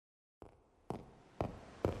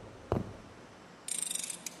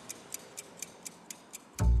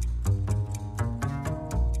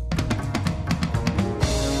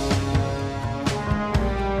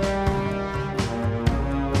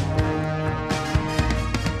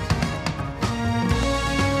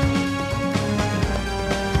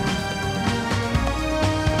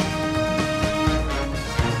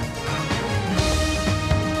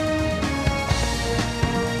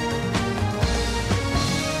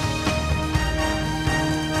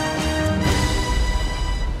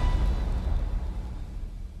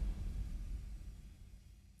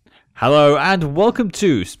Hello and welcome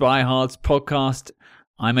to Spy Hard's podcast.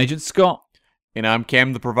 I'm Agent Scott. And I'm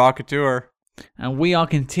Cam the Provocateur. And we are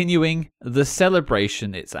continuing the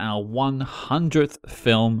celebration. It's our 100th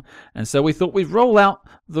film. And so we thought we'd roll out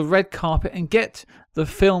the red carpet and get the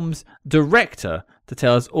film's director to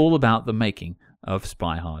tell us all about the making of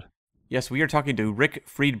Spy Hard. Yes, we are talking to Rick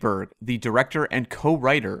Friedberg, the director and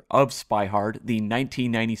co-writer of Spy Hard, the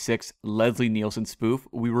 1996 Leslie Nielsen spoof.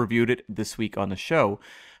 We reviewed it this week on the show,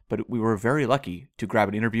 but we were very lucky to grab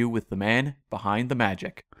an interview with the man behind the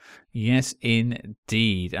magic. Yes,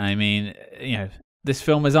 indeed. I mean, this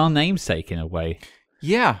film is our namesake in a way.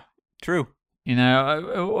 Yeah, true.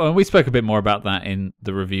 We spoke a bit more about that in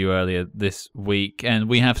the review earlier this week, and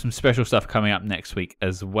we have some special stuff coming up next week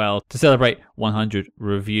as well to celebrate 100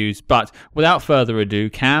 reviews. But without further ado,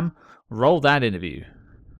 Cam, roll that interview.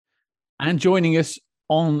 And joining us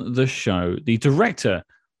on the show, the director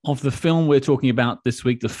of the film we're talking about this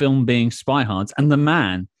week, the film being Spy Hard, and the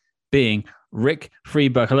man being Rick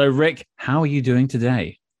Friedberg. Hello, Rick. How are you doing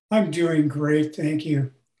today? I'm doing great, thank you.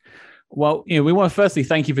 Well, we want to firstly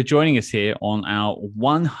thank you for joining us here on our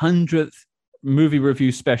 100th movie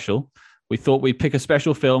review special. We thought we'd pick a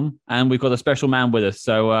special film, and we've got a special man with us.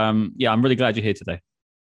 So, I'm really glad you're here today.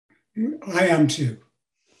 I am too.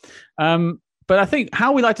 But I think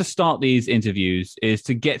how we like to start these interviews is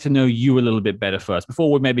to get to know you a little bit better first, before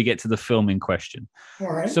we maybe get to the film in question. All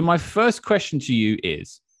right. So my first question to you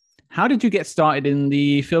is, how did you get started in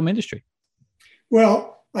the film industry?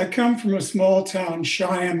 Well, I come from a small town,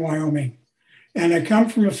 Cheyenne, Wyoming. And I come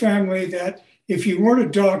from a family that if you weren't a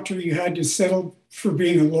doctor, you had to settle for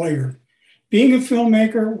being a lawyer. Being a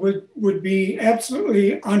filmmaker would be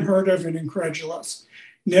absolutely unheard of and incredulous.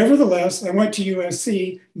 Nevertheless, I went to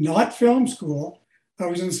USC, not film school. I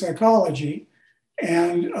was in psychology.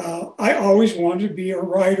 And I always wanted to be a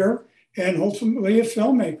writer and ultimately a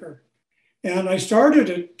filmmaker. And I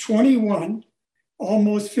started at 21,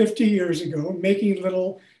 almost 50 years ago, making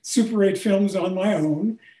little Super 8 films on my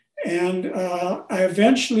own. And I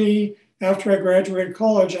eventually, after I graduated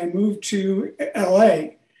college, I moved to LA.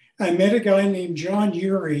 I met a guy named John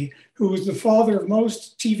Urie, who was the father of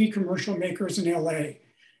most TV commercial makers in LA.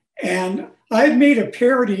 And I had made a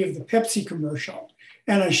parody of the Pepsi commercial,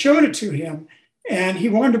 and I showed it to him, and he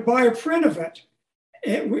wanted to buy a print of it.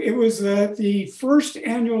 It was the first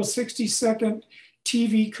annual 60-second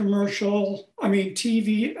TV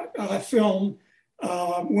film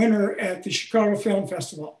winner at the Chicago Film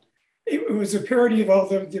Festival. It was a parody of all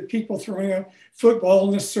the people throwing a football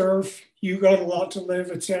in the surf, You Got a Lot to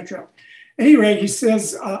Live, etc. Anyway, he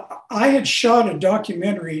says, I had shot a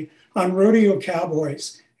documentary on rodeo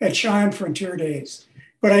cowboys at Cheyenne Frontier Days,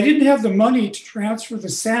 but I didn't have the money to transfer the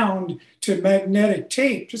sound to magnetic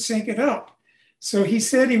tape to sync it up. So he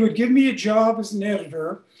said he would give me a job as an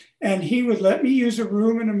editor, and he would let me use a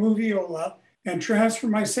room in a moviola and transfer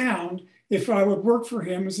my sound if I would work for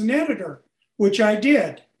him as an editor, which I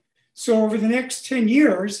did. So over the next 10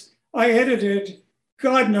 years, I edited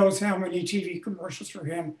God knows how many TV commercials for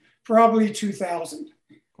him, probably 2,000.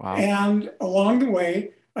 Wow. And along the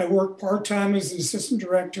way, I worked part-time as an assistant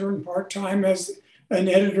director and part-time as an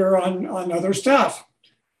editor on other stuff.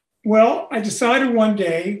 Well, I decided one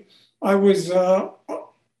day, I was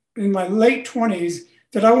in my late 20s,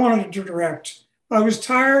 that I wanted to direct. I was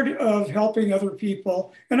tired of helping other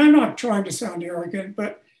people, and I'm not trying to sound arrogant,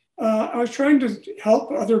 but I was trying to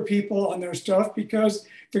help other people on their stuff because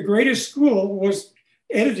the greatest school was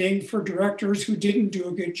editing for directors who didn't do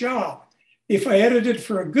a good job. If I edited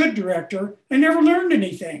for a good director, I never learned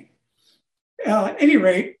anything. At any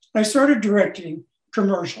rate, I started directing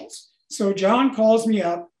commercials. So John calls me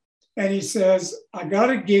up and he says, I got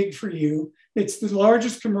a gig for you. It's the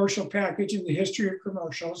largest commercial package in the history of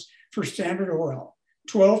commercials for Standard Oil.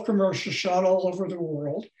 12 commercials shot all over the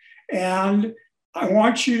world. And I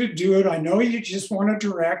want you to do it. I know you just want to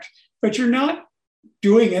direct, but you're not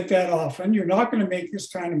doing it that often. You're not going to make this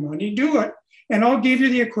kind of money. Do it, and I'll give you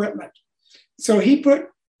the equipment. So he put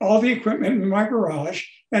all the equipment in my garage,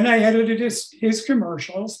 and I edited his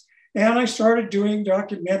commercials. And I started doing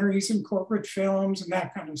documentaries and corporate films and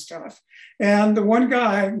that kind of stuff. And the one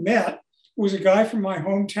guy I met was a guy from my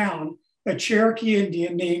hometown, a Cherokee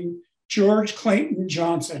Indian named George Clayton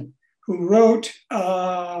Johnson, who wrote,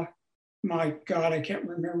 my God, I can't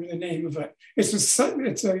remember the name of it.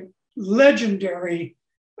 It's a legendary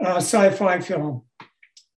sci-fi film.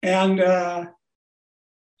 And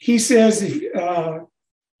he says,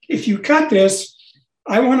 if you cut this,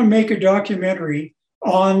 I want to make a documentary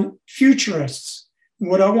on futurists. And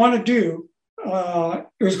what I want to do,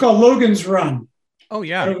 it was called Logan's Run. Oh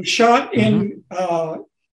yeah. It was shot in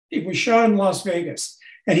Las Vegas.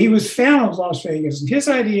 And he was a fan of Las Vegas. And his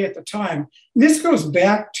idea at the time, and this goes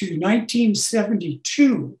back to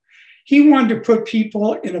 1972, he wanted to put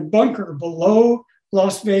people in a bunker below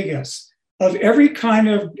Las Vegas of every kind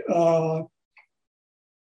of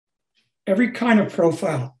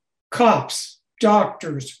profile: cops,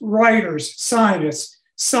 doctors, writers, scientists,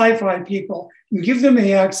 sci-fi people, and give them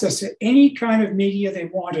the access to any kind of media they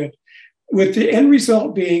wanted, with the end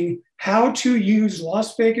result being how to use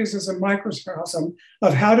Las Vegas as a microcosm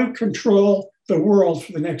of how to control the world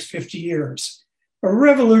for the next 50 years. A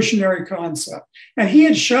revolutionary concept. And he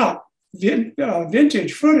had shot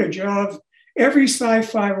vintage footage of every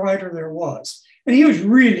sci-fi writer there was. And he was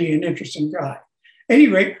really an interesting guy. At any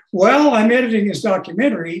rate, while I'm editing this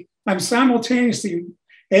documentary, I'm simultaneously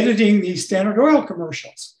editing the Standard Oil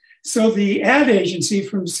commercials. So the ad agency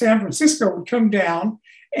from San Francisco would come down,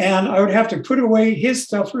 and I would have to put away his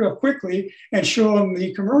stuff real quickly and show them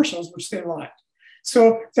the commercials, which they liked.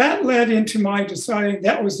 So that led into my deciding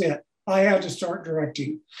that was it. I had to start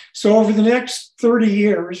directing. So over the next 30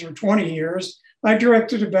 years or 20 years, I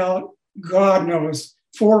directed about, God knows,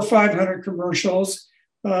 400 or 500 commercials,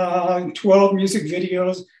 12 music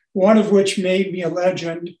videos, one of which made me a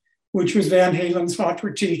legend, which was Van Halen's Hot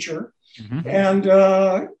Rod Teacher. Mm-hmm. And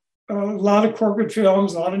a lot of corporate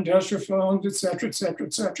films, a lot of industrial films, et cetera, et cetera,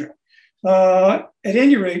 et cetera. At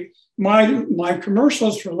any rate, my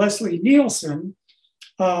commercials for Leslie Nielsen,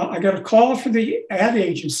 I got a call from the ad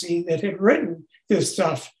agency that had written this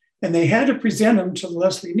stuff, and they had to present them to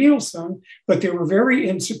Leslie Nielsen, but they were very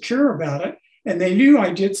insecure about it. And they knew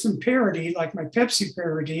I did some parody, like my Pepsi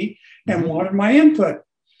parody, and wanted my input.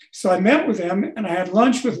 So I met with them, and I had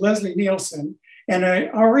lunch with Leslie Nielsen, and I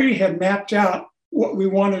already had mapped out what we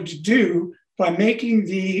wanted to do by making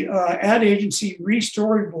the ad agency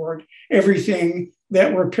re-storyboard everything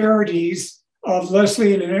that were parodies of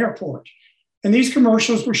Leslie in an airport. And these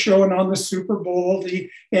commercials were shown on the Super Bowl,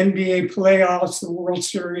 the NBA playoffs, the World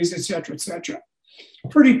Series, et cetera, et cetera.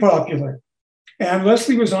 Pretty popular. And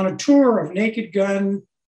Leslie was on a tour of Naked Gun,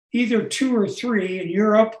 either 2 or 3 in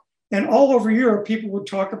Europe, and all over Europe, people would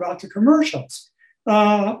talk about the commercials.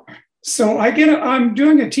 So I'm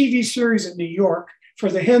doing a TV series in New York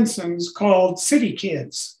for the Hensons called City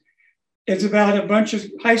Kids. It's about a bunch of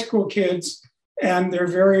high school kids and their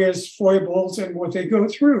various foibles and what they go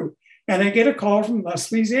through. And I get a call from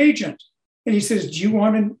Leslie's agent. And he says, do you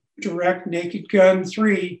want to direct Naked Gun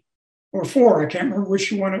 3 or 4? I can't remember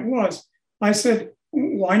which one it was. I said,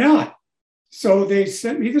 why not? So they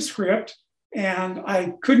sent me the script, and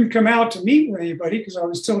I couldn't come out to meet with anybody because I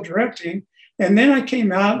was still directing. And then I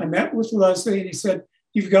came out and I met with Leslie, and he said,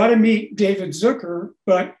 you've got to meet David Zucker,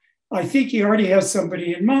 but I think he already has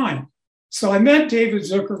somebody in mind. So I met David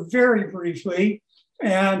Zucker very briefly,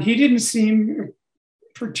 and he didn't seem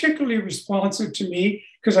particularly responsive to me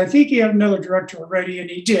because I think he had another director already, and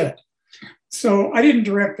he did. So I didn't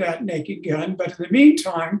direct that Naked Gun, but in the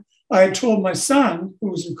meantime, I had told my son,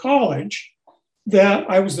 who was in college, that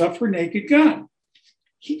I was up for Naked Gun.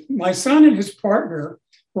 My son and his partner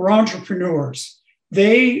were entrepreneurs.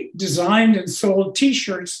 They designed and sold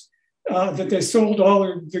T-shirts that they sold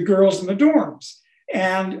all the girls in the dorms.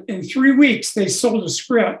 And in 3 weeks, they sold a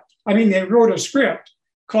script. They wrote a script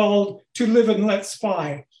called To Live and Let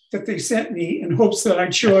Spy that they sent me in hopes that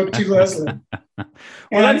I'd show it to Leslie.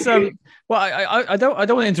 I don't want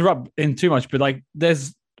to interrupt in too much, but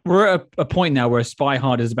we're at a point now where Spy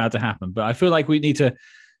Hard is about to happen, but I feel like we need to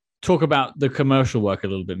talk about the commercial work a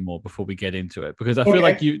little bit more before we get into it, because I feel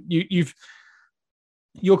like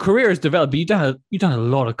your career has developed, but you've done a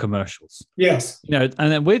lot of commercials. Yes. And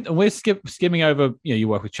then we're skimming over. You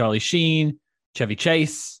work with Charlie Sheen, Chevy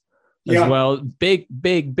Chase as well. Big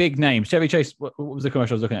names. Chevy Chase. What was the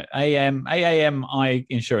commercial I was looking at? AAMI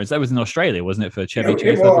Insurance. That was in Australia, wasn't it, for Chevy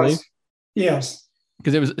Chase? I believe. Yes.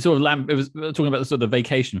 Because it was sort of it was talking about the sort of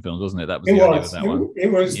vacation films, wasn't it? That was the idea of that one.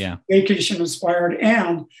 It was vacation inspired,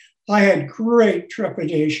 and I had great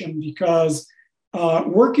trepidation because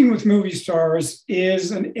working with movie stars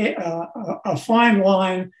is a fine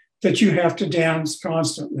line that you have to dance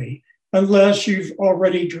constantly, unless you've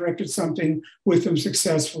already directed something with them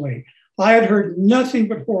successfully. I had heard nothing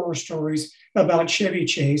but horror stories about Chevy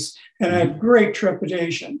Chase, and I had great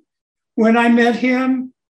trepidation. When I met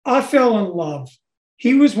him, I fell in love.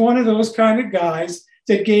 He was one of those kind of guys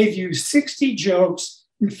that gave you 60 jokes,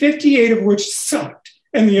 and 58 of which sucked,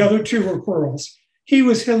 and the other 2 were pearls. He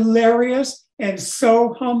was hilarious and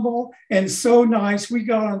so humble and so nice. We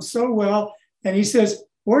got on so well. And he says,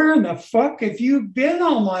 where in the fuck have you been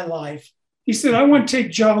all my life? He said, I want to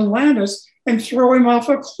take John Landis and throw him off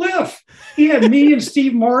a cliff. He had me and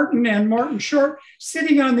Steve Martin and Martin Short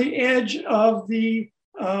sitting on the edge of the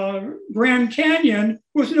Grand Canyon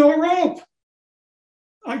with no rope.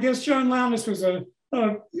 I guess John Landis was a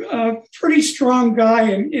pretty strong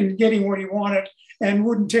guy in getting what he wanted and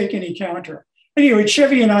wouldn't take any counter. Anyway,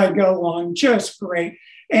 Chevy and I got along just great.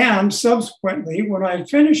 And subsequently, when I had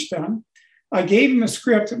finished them, I gave him a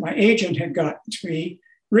script that my agent had gotten to me,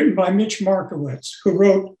 written by Mitch Markowitz, who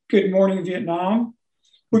wrote Good Morning Vietnam,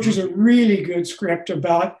 which is a really good script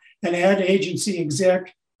about an ad agency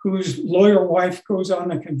exec whose lawyer wife goes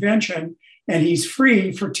on a convention and he's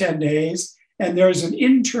free for 10 days. And there's an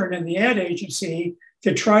intern in the ad agency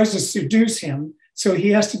that tries to seduce him. So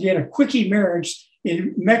he has to get a quickie marriage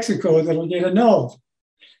in Mexico that'll get annulled.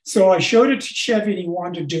 So I showed it to Chevy and he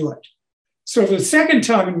wanted to do it. So the second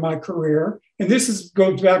time in my career, and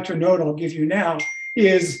goes back to a note I'll give you now,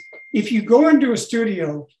 is if you go into a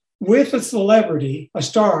studio with a celebrity, a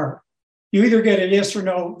star, you either get a yes or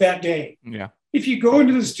no that day. Yeah. If you go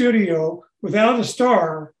into the studio without a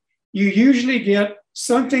star, you usually get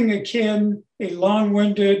something akin a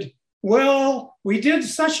long-winded, well, we did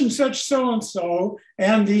such and such so-and-so,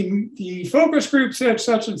 and the focus group said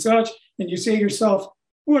such and such, and you say to yourself,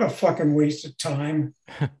 what a fucking waste of time.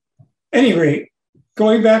 Anyway,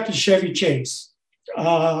 going back to Chevy Chase,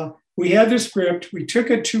 we had the script, we took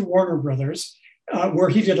it to Warner Brothers, where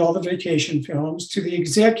he did all the vacation films, to the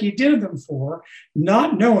exec he did them for,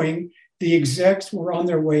 not knowing the execs were on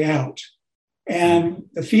their way out. And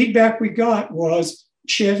the feedback we got was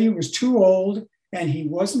Chevy was too old and he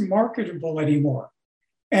wasn't marketable anymore.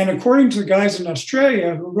 And according to the guys in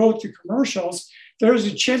Australia who wrote the commercials, there's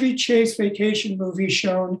a Chevy Chase vacation movie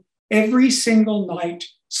shown every single night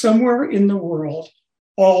somewhere in the world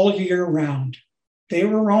all year round. They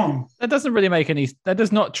were wrong. That doesn't really that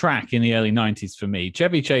does not track in the early 90s for me.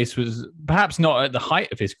 Chevy Chase was perhaps not at the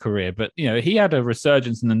height of his career, but he had a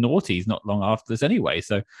resurgence in the noughties not long after this anyway.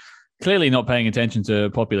 So clearly not paying attention to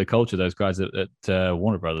popular culture, those guys at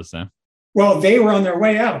Warner Brothers there. Well, they were on their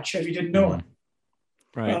way out. Chevy didn't know it.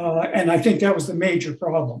 Right. And I think that was the major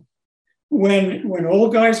problem. When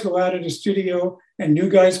old guys go out of the studio and new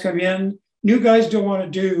guys come in, new guys don't want to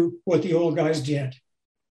do what the old guys did.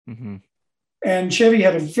 Mm-hmm. And Chevy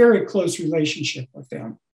had a very close relationship with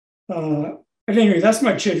them. But anyway, that's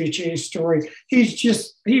my Chevy Chase story. He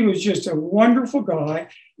was just a wonderful guy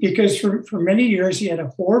because for many years he had a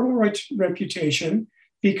horrible reputation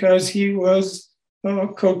because he was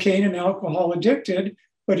cocaine and alcohol addicted,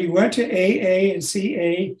 but he went to AA and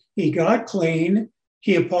CA. He got clean.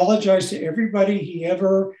 He apologized to everybody he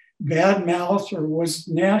ever badmouthed or was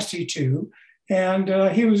nasty to.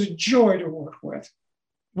 And he was a joy to work with.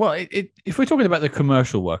 Well, if we're talking about the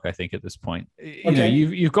commercial work, I think at this point,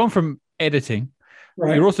 you've gone from editing,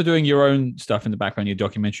 right? You're also doing your own stuff in the background, your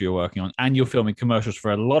documentary you're working on, and you're filming commercials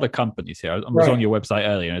for a lot of companies here. I was on your website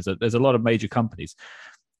earlier. There's a lot of major companies.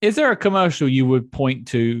 Is there a commercial you would point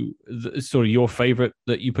to, sort of your favorite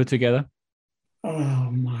that you put together?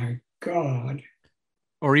 Oh my God!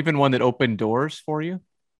 Or even one that opened doors for you?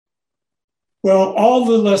 Well, all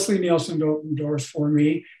the Leslie Nielsen opened doors for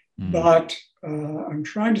me, but I'm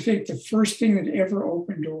trying to think the first thing that ever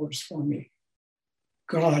opened doors for me.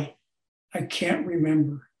 God, I can't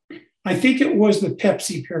remember. I think it was the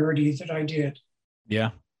Pepsi parody that I did.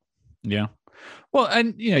 Yeah. Well,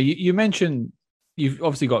 and you mentioned you've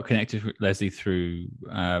obviously got connected with Leslie through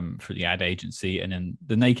the ad agency, and then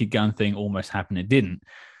the Naked Gun thing almost happened. It didn't.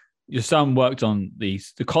 Your son worked on the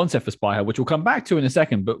concept for Spy Hard, which we'll come back to in a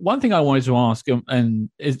second. But one thing I wanted to ask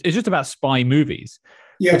and is just about spy movies.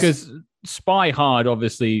 Yes. Because Spy Hard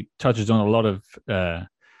obviously touches on a lot of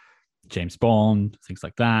James Bond, things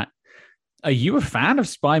like that. Are you a fan of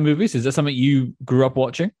spy movies? Is that something you grew up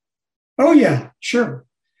watching? Oh, yeah, sure.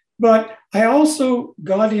 But I also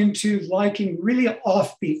got into liking really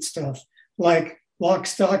offbeat stuff like Lock,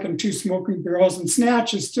 Stock, and Two Smoking Barrels, and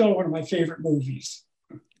Snatch is still one of my favorite movies.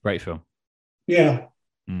 Great film. Yeah.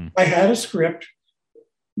 I had a script,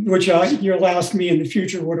 which you'll ask me in the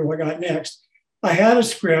future, what do I got next? I had a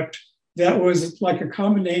script that was like a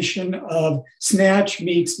combination of Snatch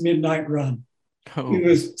meets Midnight Run. Oh. It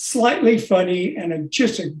was slightly funny and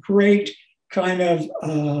just a great kind of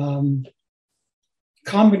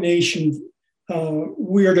combination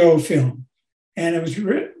weirdo film. And it was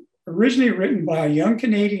originally written by a young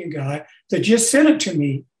Canadian guy that just sent it to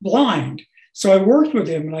me blind. So I worked with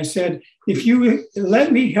him and I said, if you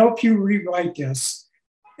let me help you rewrite this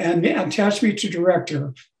and attach me to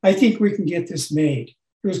director, I think we can get this made.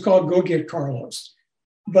 It was called Go Get Carlos.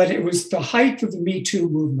 But it was the height of the Me Too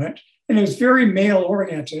movement. And it was very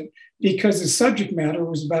male-oriented because the subject matter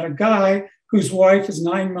was about a guy whose wife is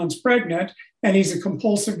 9 months pregnant and he's a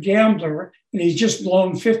compulsive gambler and he's just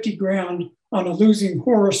blown 50 grand on a losing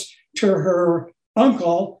horse to her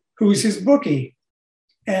uncle, who's his bookie.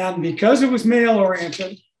 And because it was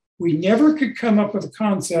male-oriented, we never could come up with a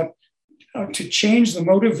concept to change the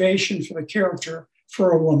motivation for the character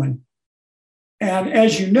for a woman. And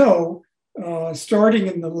as you know, starting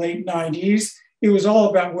in the late 90s, it was all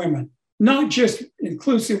about women, not just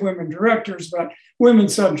inclusive women directors, but women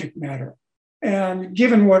subject matter. And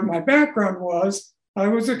given what my background was, I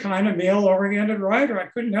was a kind of male-oriented writer. I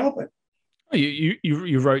couldn't help it.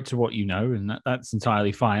 You wrote to what you know, and that's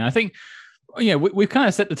entirely fine. I think, we've kind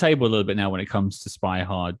of set the table a little bit now when it comes to Spy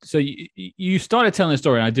Hard. So you started telling the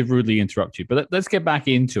story, and I did rudely interrupt you, but let's get back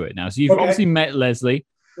into it now. So you've obviously met Leslie.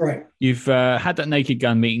 Right. You've had that Naked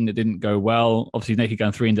Gun meeting that didn't go well. Obviously, Naked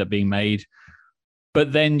Gun 3 ended up being made.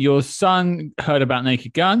 But then your son heard about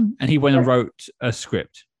Naked Gun, and he went and wrote a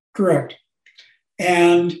script. Correct.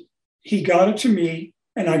 And he got it to me,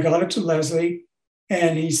 and I got it to Leslie,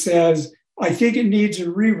 and he says, I think it needs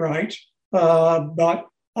a rewrite, but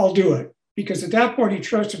I'll do it. Because at that point, he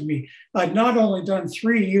trusted me. I'd not only done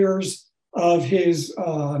 3 years of his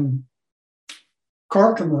car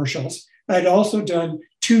commercials, I'd also done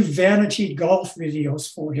 2 vanity golf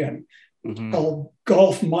videos for him called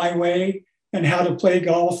Golf My Way and How to Play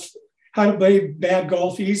Bad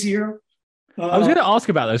Golf Easier. I was going to ask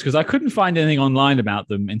about those because I couldn't find anything online about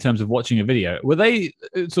them in terms of watching a video. Were they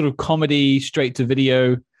sort of comedy, straight to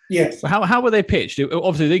video? Yes. How were they pitched?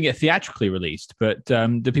 Obviously, they didn't get theatrically released, but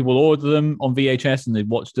did people order them on VHS and they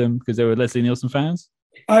watched them because they were Leslie Nielsen fans?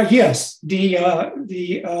 Yes.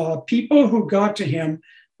 The people who got to him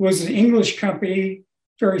was an English company,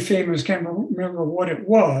 very famous, can't remember what it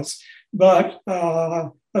was, but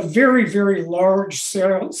a very, very large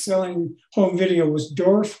selling home video was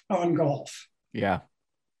Dorf on Golf. Yeah.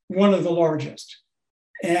 One of the largest.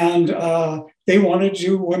 And they wanted to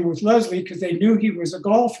do one with Leslie because they knew he was a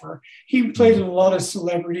golfer. He played in a lot of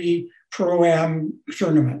celebrity pro-am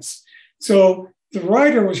tournaments. So the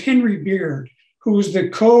writer was Henry Beard, who was the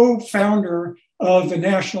co-founder of the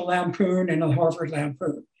National Lampoon and the Harvard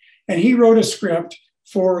Lampoon. And he wrote a script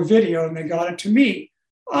for a video, and they got it to me.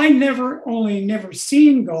 I never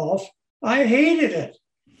seen golf. I hated it.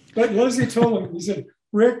 But Leslie told him, he said,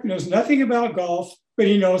 Rick knows nothing about golf, but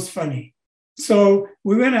he knows funny. So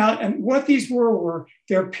we went out, and what these were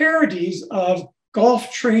they're parodies of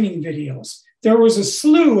golf training videos. There was a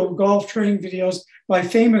slew of golf training videos by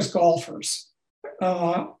famous golfers.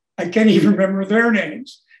 I can't even remember their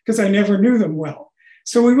names because I never knew them well.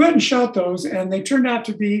 So we went and shot those, and they turned out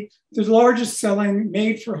to be the largest selling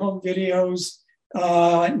made-for-home videos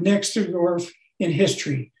next to Dorf in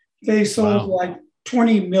history. They sold like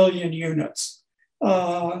 20 million units.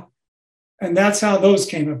 And that's how those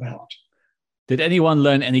came about. Did anyone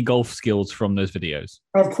learn any golf skills from those videos?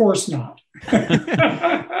 Of course not.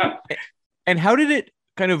 And how did it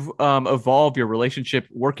kind of evolve your relationship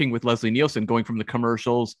working with Leslie Nielsen, going from the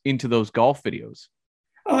commercials into those golf videos?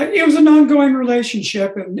 It was an ongoing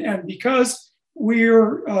relationship. And because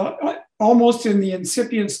we're almost in the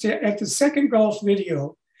incipient state, at the second golf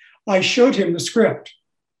video, I showed him the script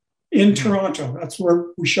in Toronto. That's where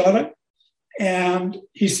we shot it. And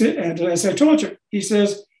he said, and as I told you, he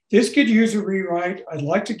says, this could use a rewrite. I'd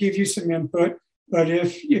like to give you some input, but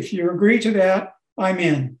if you agree to that, I'm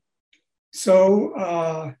in.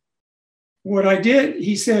 So what I did,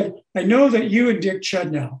 he said, I know that you and Dick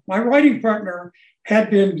Chudnow, my writing partner had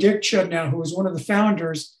been Dick Chudnow, who was one of the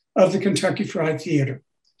founders of the Kentucky Fried Theater.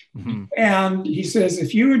 Mm-hmm. And he says,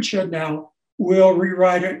 if you and Chudnow will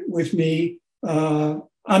rewrite it with me,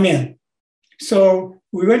 I'm in. So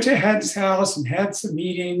we went to Hed's house and had some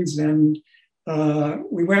meetings, and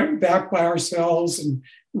we went back by ourselves and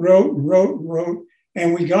wrote,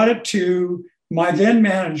 and we got it to my then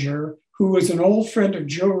manager, who was an old friend of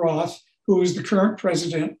Joe Roth, who was the current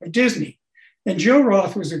president of Disney. And Joe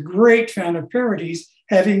Roth was a great fan of parodies,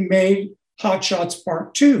 having made Hot Shots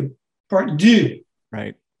Part 2.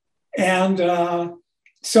 Right. And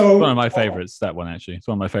so... It's one of my favorites, that one, actually. It's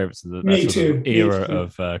one of my favorites of the sort of era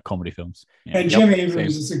of comedy films. Yeah. And Jim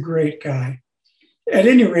Abrams is a great guy. At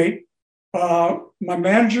any rate, my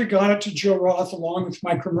manager got it to Joe Roth along with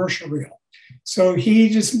my commercial reel. So he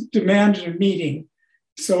just demanded a meeting.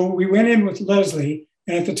 So we went in with Leslie.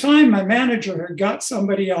 And at the time, my manager had got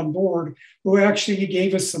somebody on board who actually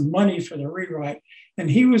gave us some money for the rewrite. And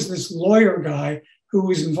he was this lawyer guy who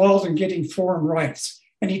was involved in getting foreign rights.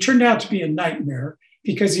 And he turned out to be a nightmare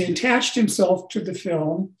because he attached himself to the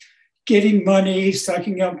film, getting money,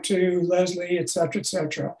 sucking up to Leslie, et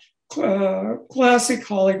cetera, classic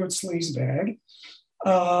Hollywood sleazebag.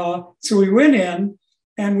 So we went in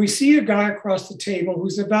and we see a guy across the table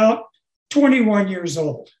who's about 21 years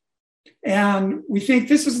old. And we think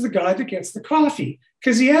this is the guy that gets the coffee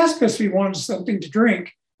because he asked us if we wanted something to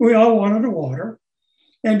drink. We all wanted a water.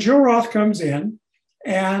 And Joe Roth comes in,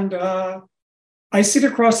 and I sit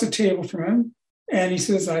across the table from him, and he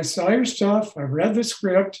says, I saw your stuff. I read the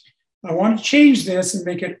script. I want to change this and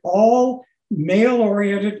make it all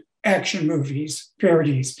male-oriented action movies,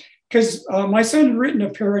 parodies. Because my son had written a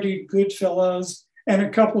parody, Goodfellas, and a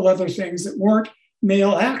couple other things that weren't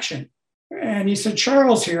male action. And he said,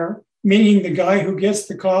 Charles here, meaning the guy who gets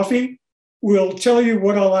the coffee, will tell you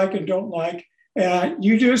what I like and don't like.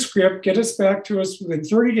 You do a script, get us back to us within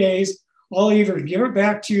 30 days. I'll either give it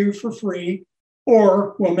back to you for free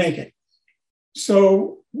or we'll make it.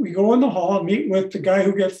 So we go in the hall and meet with the guy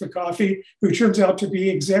who gets the coffee, who turns out to be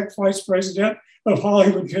exec vice president of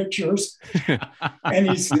Hollywood Pictures. and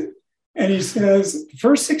he says, the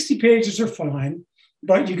first 60 pages are fine,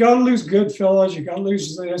 but you got to lose Goodfellas, you got to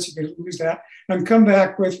lose this, you got to lose that, and come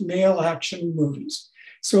back with male action movies.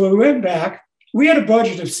 So we went back. We had a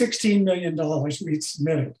budget of $16 million we'd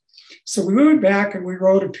submitted. So we went back and we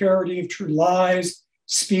wrote a parody of True Lies,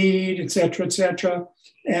 Speed, et cetera,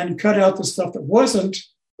 and cut out the stuff that wasn't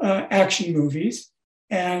action movies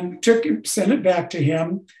and sent it back to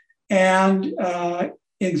him. And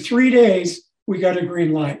in 3 days, we got a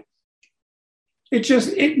green light.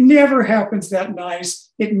 It never happens that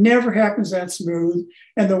nice. It never happens that smooth.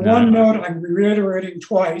 And the one note I'm reiterating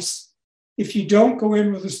twice, if you don't go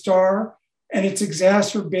in with a star, and it's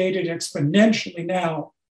exacerbated exponentially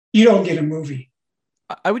now, you don't get a movie.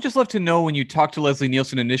 I would just love to know, when you talked to Leslie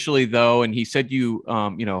Nielsen initially, though, and he said he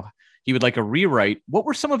would like a rewrite, what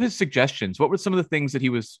were some of his suggestions? What were some of the things that he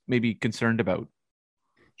was maybe concerned about?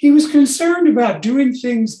 He was concerned about doing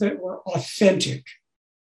things that were authentic,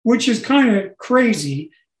 which is kind of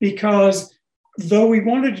crazy because though we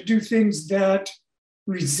wanted to do things that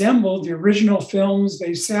resembled the original films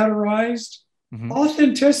they satirized,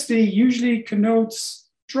 authenticity usually connotes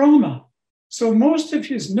drama. So most of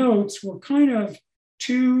his notes were kind of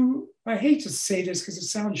too, I hate to say this because it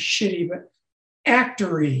sounds shitty, but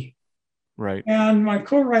actory. Right. And my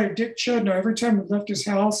co-writer, Dick Chudnow, every time we left his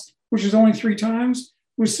house, which was only 3 times,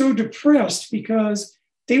 was so depressed because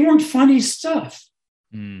they weren't funny stuff.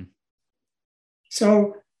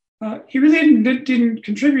 So he really didn't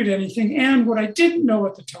contribute anything. And what I didn't know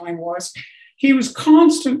at the time was he was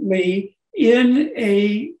constantly in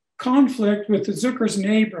a conflict with the Zuckers and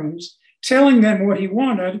Abrams, telling them what he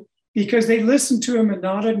wanted because they listened to him and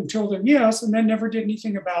nodded and told him yes, and then never did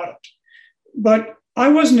anything about it. But I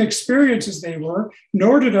wasn't experienced as they were,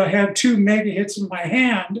 nor did I have 2 mega hits in my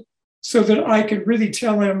hand so that I could really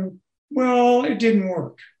tell him, well, it didn't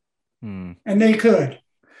work. And they could.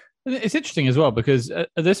 It's interesting as well, because at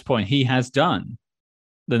this point, he has done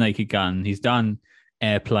The Naked Gun. He's done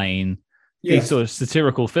Airplane, these sort of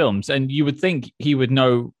satirical films. And you would think he would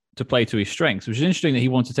know to play to his strengths, which is interesting that he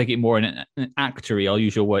wants to take it more in an actory, I'll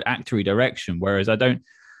use your word, actory direction. Whereas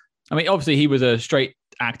obviously he was a straight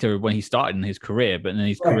actor when he started in his career, but then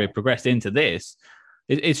his career progressed into this.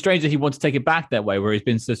 It's strange that he wants to take it back that way, where he's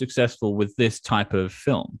been so successful with this type of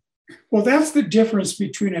film. Well, that's the difference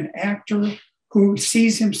between an actor who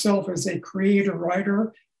sees himself as a creator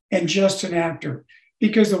writer and just an actor.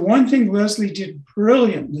 Because the one thing Leslie did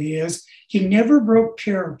brilliantly is he never broke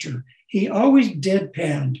character. He always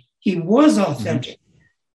deadpanned. He was authentic.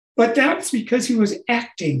 But that's because he was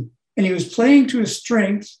acting and he was playing to his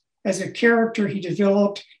strengths as a character he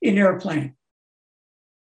developed in Airplane,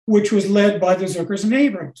 which was led by the Zuckers and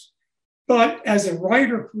Abrams. But as a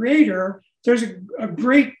writer-creator, there's a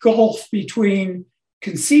great gulf between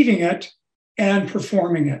conceiving it and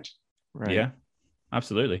performing it. Right. Yeah,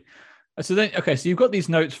 absolutely. So then, okay, so you've got these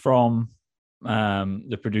notes from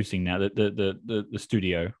the producing now, the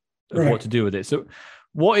studio of what to do with it. So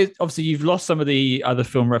what is, obviously you've lost some of the other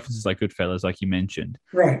film references like Goodfellas, like you mentioned.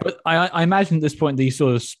 Right. But I imagine at this point, the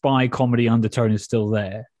sort of spy comedy undertone is still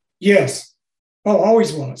there. Yes. Oh,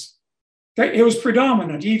 always was. It was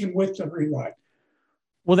predominant, even with the rewrite.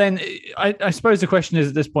 Well, then I suppose the question is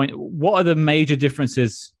at this point, what are the major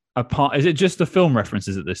differences apart? Is it just the film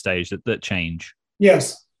references at this stage that change?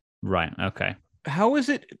 Yes. Right. Okay. How is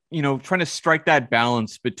it, trying to strike that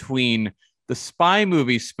balance between the spy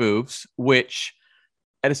movie spoofs, which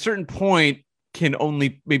at a certain point can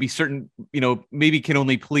only can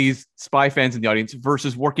only please spy fans in the audience,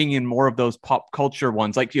 versus working in more of those pop culture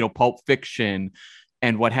ones like, Pulp Fiction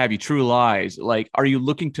and what have you, True Lies? Like, are you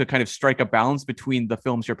looking to kind of strike a balance between the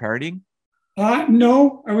films you're parodying?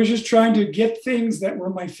 No, I was just trying to get things that were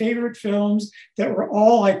my favorite films that were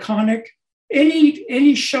all iconic.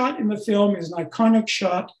 Any shot in the film is an iconic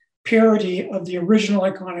shot, parody of the original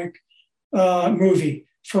iconic movie.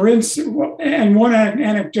 For instance, and one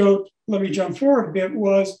anecdote, let me jump forward a bit,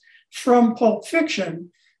 was from Pulp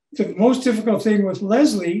Fiction. The most difficult thing with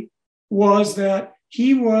Leslie was that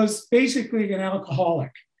he was basically an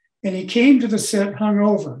alcoholic, and he came to the set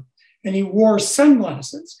hungover, and he wore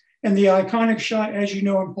sunglasses. And the iconic shot, as you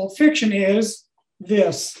know, in Pulp Fiction is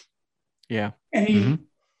this. Yeah. And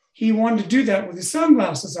he wanted to do that with his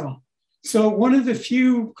sunglasses on. So one of the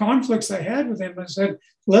few conflicts I had with him, I said,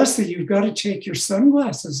 Leslie, you've got to take your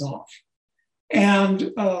sunglasses off.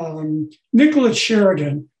 And Nicholas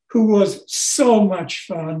Sheridan, who was so much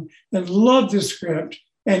fun and loved the script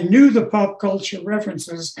and knew the pop culture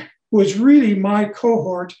references, was really my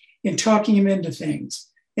cohort in talking him into things.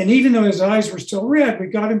 And even though his eyes were still red, we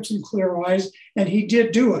got him some clear eyes, and he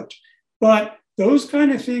did do it. But those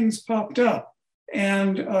kind of things popped up.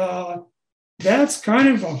 And that's kind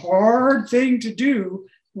of a hard thing to do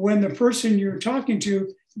when the person you're talking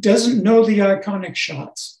to doesn't know the iconic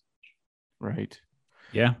shots. Right.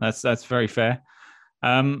 Yeah, that's very fair.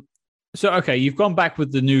 So, okay, you've gone back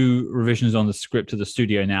with the new revisions on the script to the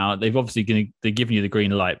studio now. They've obviously they're giving you the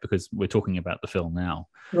green light because we're talking about the film now.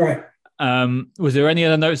 Right. Was there any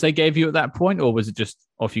other notes they gave you at that point, or was it just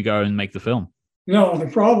off you go and make the film? No,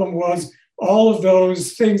 the problem was all of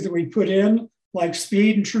those things that we put in, like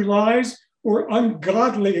Speed and True Lies, were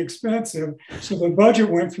ungodly expensive. So the budget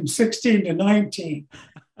went from 16 to 19.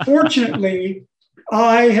 Fortunately,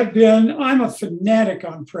 I'm a fanatic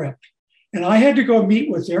on prep. And I had to go meet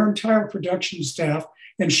with their entire production staff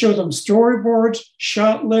and show them storyboards,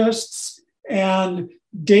 shot lists, and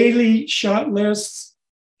daily shot lists,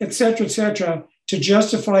 et cetera, to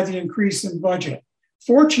justify the increase in budget.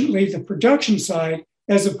 Fortunately, the production side,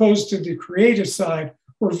 as opposed to the creative side,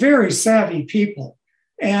 were very savvy people.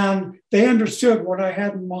 And they understood what I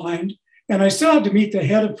had in mind. And I still had to meet the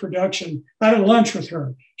head of production. I had a lunch with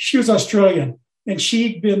her. She was Australian, and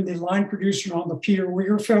she'd been the line producer on the Peter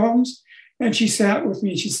Weir films. And she sat with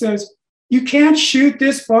me and she says, you can't shoot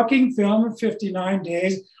this fucking film in 59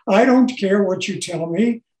 days. I don't care what you tell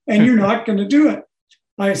me, and you're not going to do it.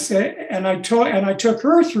 I said, and I took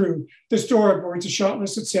her through the storyboards, the shot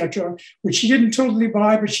list, etc., which she didn't totally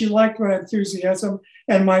buy, but she liked my enthusiasm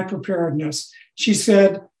and my preparedness. She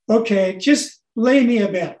said, okay, just lay me a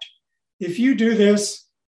bet. If you do this,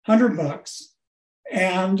 $100,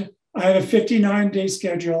 and I had a 59-day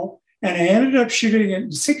schedule, and I ended up shooting it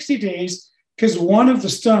in 60 days because one of the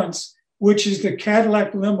stunts, which is the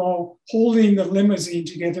Cadillac limo holding the limousine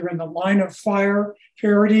together in the Line of Fire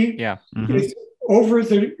parody,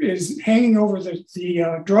 is hanging over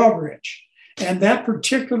the drawbridge. And that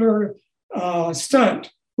particular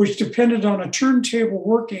stunt, which depended on a turntable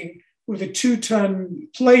working with a 2-ton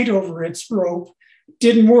plate over its rope,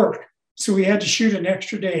 didn't work. So we had to shoot an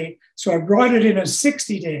extra day. So I brought it in as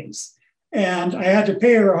 60 days, and I had to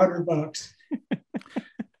pay her $100.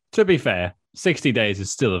 To be fair, 60 days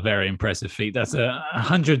is still a very impressive feat. That's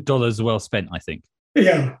 $100 well spent, I think.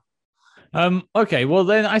 Yeah. Okay, well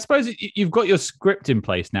then I suppose you've got your script in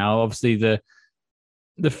place now. Obviously,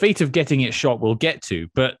 the feat of getting it shot we'll get to,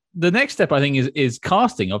 but the next step I think is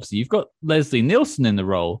casting. Obviously, you've got Leslie Nielsen in the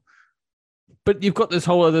role, but you've got this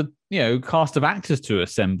whole other cast of actors to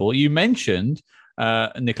assemble. You mentioned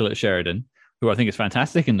Nicholas Sheridan, who I think is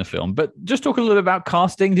fantastic in the film. But just talk a little bit about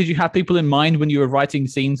casting. Did you have people in mind when you were writing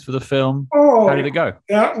scenes for the film? Oh, how did it go?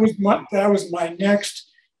 That was my next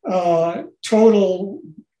total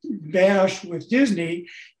bash with Disney,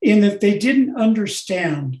 in that they didn't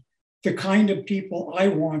understand the kind of people I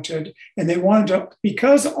wanted, and they wanted to,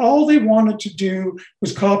 because all they wanted to do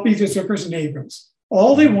was copy the Zuckers and Abrams.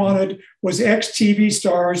 All they wanted was ex-TV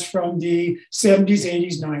stars from the 70s,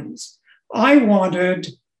 80s, 90s. I wanted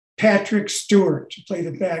Patrick Stewart to play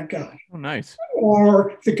the bad guy. Oh, nice.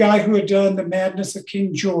 Or the guy who had done The Madness of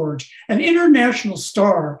King George, an international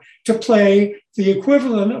star to play the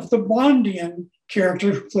equivalent of the Bondian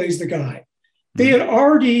character who plays the guy. They had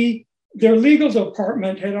already, their legal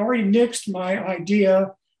department had already nixed my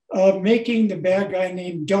idea of making the bad guy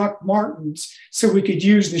named Doc Martens so we could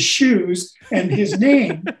use the shoes and his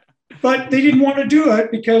name. But they didn't want to do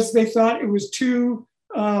it because they thought it was too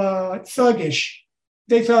thuggish.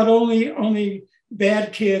 They thought only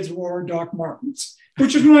bad kids wore Doc Martens,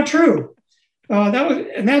 which is not true.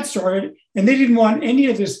 That started, and they didn't want any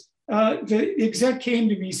of this. The exec came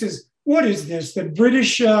to me, he says, what is this, the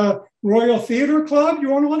British Royal Theatre Club? You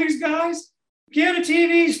want all these guys? Get a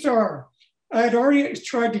TV star. I had already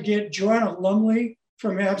tried to get Joanna Lumley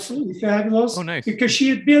from Absolutely Fabulous. Oh, nice. Because she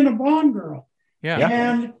had been a Bond girl. Yeah.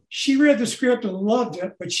 And she read the script and loved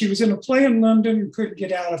it, but she was in a play in London and couldn't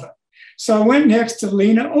get out of it. So I went next to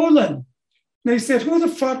Lena Olin. They said, who the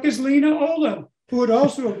fuck is Lena Olin? who had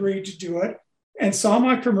also agreed to do it and saw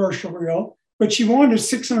my commercial reel, but she wanted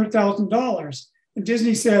 $600,000. And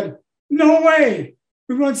Disney said, no way,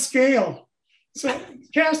 we want scale. So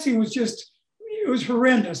casting was it was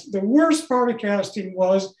horrendous. The worst part of casting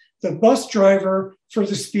was the bus driver for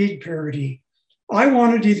the Speed parody. I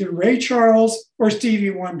wanted either Ray Charles or Stevie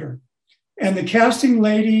Wonder. And the casting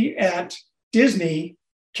lady at Disney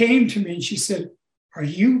came to me and she said, are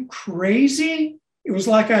you crazy? It was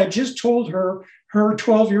like I had just told her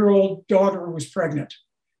 12-year-old daughter was pregnant.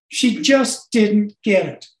 She just didn't get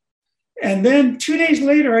it. And then 2 days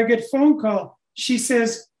later, I get a phone call. She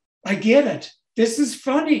says, I get it. This is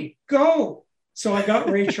funny. Go. So I got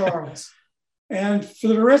Ray Charles. And for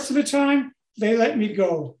the rest of the time, they let me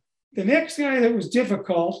go. The next guy that was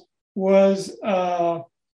difficult was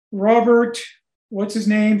Robert, what's his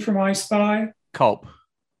name from I Spy? Culp.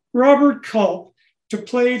 Robert Culp, to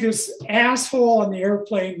play this asshole on the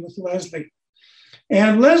airplane with Leslie.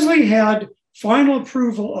 And Leslie had final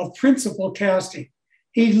approval of principal casting.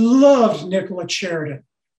 He loved Nicolette Sheridan.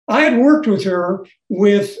 I had worked with her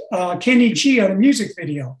with Kenny G on a music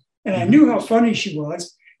video, and I knew how funny she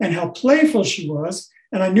was and how playful she was,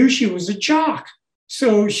 and I knew she was a jock,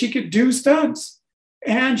 so she could do stunts,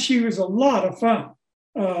 and she was a lot of fun.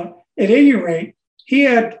 At any rate, he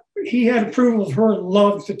had approval of her,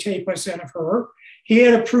 loved the tape I sent of her. He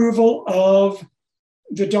had approval of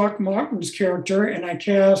the Doc Martens character, and I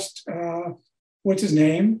cast, what's his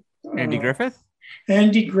name? Andy Griffith?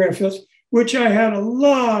 Andy Griffith, which I had a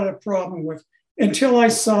lot of problem with until I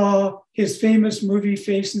saw his famous movie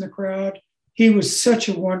Face in the Crowd. He was such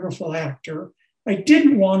a wonderful actor. I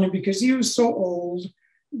didn't want him because he was so old,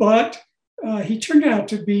 but he turned out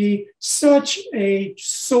to be such a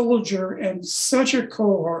soldier and such a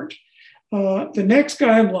cohort. The next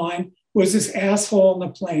guy in line was this asshole on the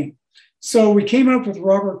plane. So we came up with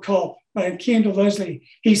Robert Culp. I came to Leslie.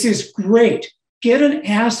 He says, great, get an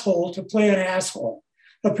asshole to play an asshole.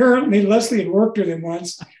 Apparently, Leslie had worked with him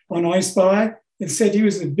once on I Spy and said he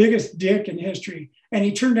was the biggest dick in history. And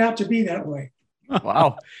he turned out to be that way.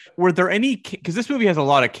 Wow. Were there any, because this movie has a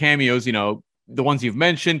lot of cameos, the ones you've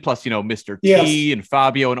mentioned, plus, Mr. T and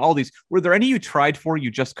Fabio and all these. Were there any you tried for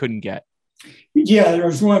you just couldn't get? Yeah, there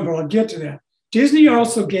was one, but I'll get to that. Disney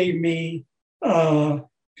also gave me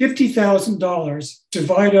 $50,000 to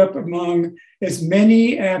divide up among as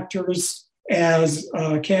many actors as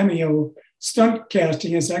cameo stunt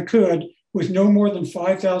casting as I could, with no more than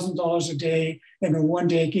 $5,000 a day and a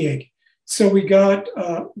one-day gig. So we got,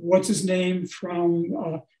 what's his name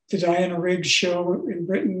from the Diana Riggs show in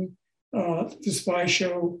Britain, the spy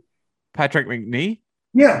show. Patrick Macnee?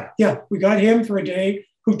 Yeah. We got him for a day,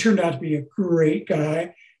 who turned out to be a great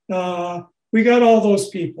guy. We got all those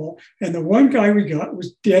people. And the one guy we got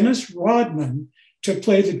was Dennis Rodman to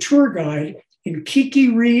play the tour guide in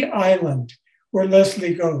Kiki-Ree Island, where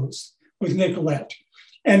Leslie goes with Nicolette.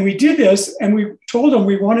 And we did this, and we told him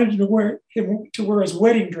we wanted him to wear his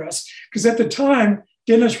wedding dress, because at the time,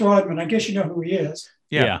 Dennis Rodman, I guess you know who he is.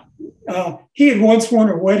 Yeah. He had once worn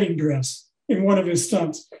a wedding dress in one of his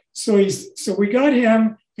stunts. So we got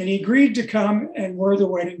him, and he agreed to come and wear the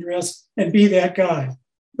wedding dress and be that guy.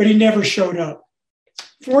 But he never showed up.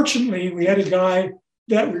 Fortunately, we had a guy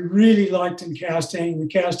that we really liked in casting. We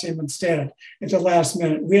cast him instead at the last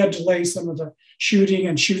minute. We had to delay some of the shooting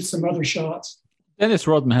and shoot some other shots. Dennis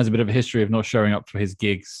Rodman has a bit of a history of not showing up for his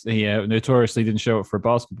gigs. He notoriously didn't show up for a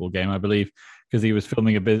basketball game, I believe, because he was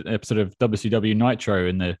filming an episode of WCW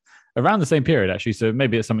Nitro around the same period, actually. So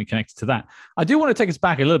maybe it's something connected to that. I do want to take us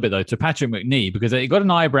back a little bit, though, to Patrick Macnee, because he got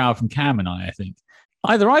an eyebrow from Cam and I think.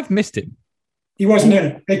 Either I've missed him. He wasn't in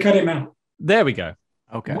it. They cut him out. There we go.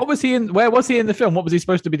 Okay. What was he in? Where was he in the film? What was he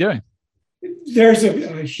supposed to be doing? There's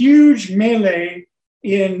a huge melee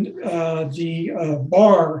in the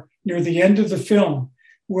bar near the end of the film,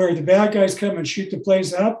 where the bad guys come and shoot the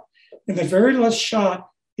place up. And the very last shot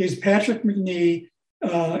is Patrick Macnee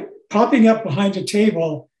popping up behind a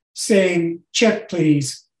table saying, check,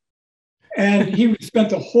 please. And he spent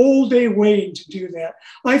the whole day waiting to do that.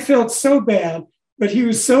 I felt so bad, but he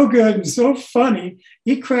was so good and so funny.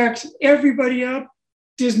 He cracked everybody up.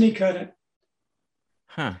 Disney cut it.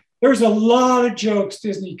 Huh. There's a lot of jokes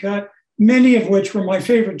Disney cut, many of which were my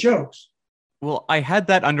favorite jokes. Well, I had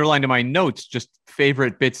that underlined in my notes, just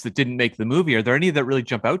favorite bits that didn't make the movie. Are there any that really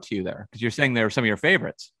jump out to you there? Because you're saying they were some of your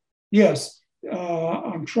favorites. Yes.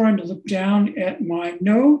 I'm trying to look down at my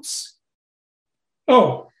notes.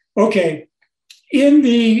 Oh, okay. In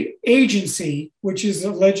the agency, which is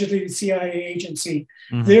allegedly the CIA agency,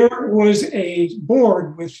 there was a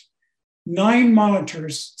board with 9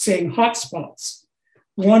 monitors saying hotspots.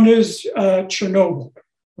 One is Chernobyl,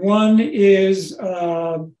 One is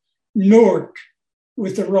Newark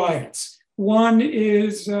with the riots. One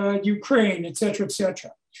is Ukraine, et cetera, et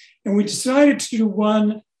cetera. And we decided to do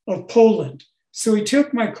one of Poland. So we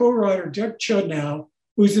took my co-writer, Doug Chudnow,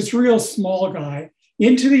 who's this real small guy,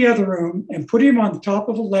 into the other room and put him on the top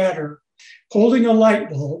of a ladder, holding a light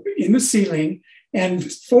bulb in the ceiling.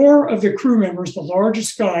 And 4 of the crew members, the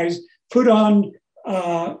largest guys, put on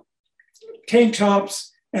tank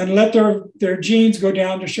tops and let their jeans go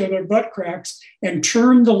down to show their butt cracks and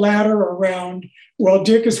turn the ladder around while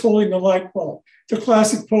Dick is holding the light bulb, the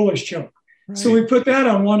classic Polish joke. Right. So we put that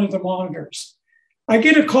on one of the monitors. I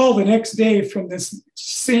get a call the next day from this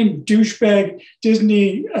same douchebag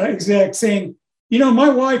Disney exec saying, my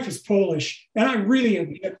wife is Polish, and I really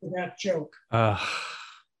object to that joke.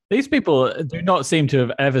 These people do not seem to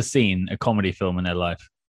have ever seen a comedy film in their life.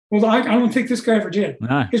 Well, I don't think this guy ever did.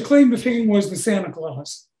 No. His claim to fame was The Santa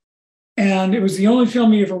Claus. And it was the only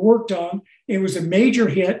film he ever worked on. It was a major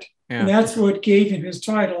hit, and that's what gave him his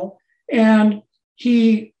title. And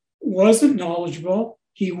he wasn't knowledgeable.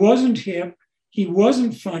 He wasn't hip. He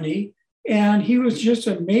wasn't funny. And he was just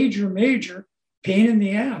a major, major pain in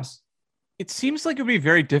the ass. It seems like it would be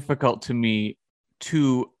very difficult to me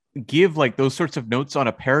to give like those sorts of notes on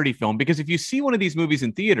a parody film, because if you see one of these movies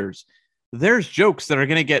in theaters, there's jokes that are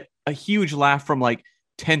going to get a huge laugh from like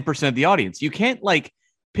 10% of the audience. You can't like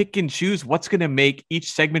pick and choose what's going to make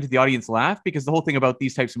each segment of the audience laugh, because the whole thing about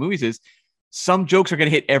these types of movies is some jokes are going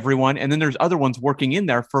to hit everyone, and then there's other ones working in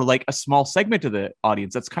there for like a small segment of the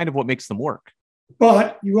audience. That's kind of what makes them work.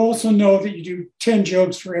 But you also know that you do 10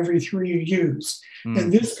 jokes for every 3 you use.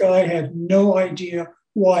 And this guy had no idea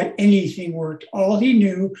why anything worked. All he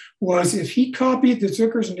knew was if he copied the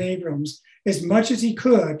Zuckers and Abrams as much as he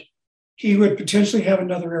could, he would potentially have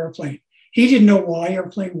another airplane. He didn't know why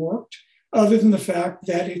Airplane worked, other than the fact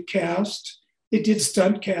that it did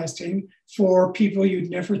stunt casting for people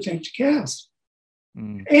you'd never think to cast.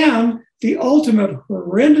 And the ultimate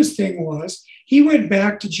horrendous thing was he went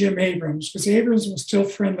back to Jim Abrams, because Abrams was still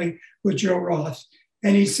friendly with Joe Roth.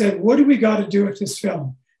 And he said, what do we got to do with this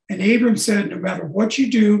film? And Abrams said, no matter what you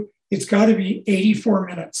do, it's got to be 84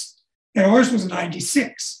 minutes. And ours was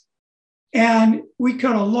 96. And we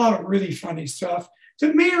cut a lot of really funny stuff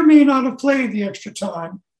that may or may not have played the extra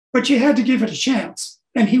time, but you had to give it a chance.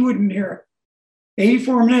 And he wouldn't hear it.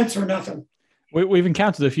 84 minutes or nothing. We've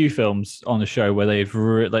encountered a few films on the show where they've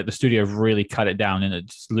the studio have really cut it down, and it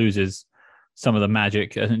just loses some of the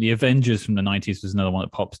magic. I think the Avengers from the 90s was another one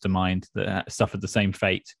that pops to mind that suffered the same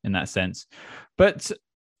fate in that sense. But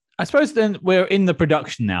I suppose then we're in the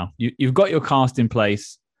production now. You've got your cast in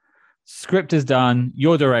place, script is done,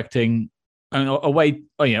 you're directing, and away,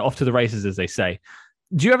 off to the races, as they say.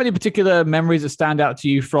 Do you have any particular memories that stand out to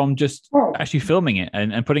you from just actually filming it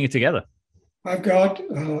and putting it together? I've got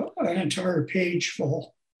an entire page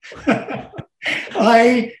full. I'll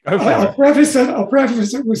preface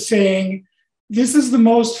it with saying, this is the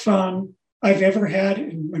most fun I've ever had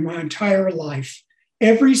in my entire life.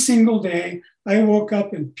 Every single day, I woke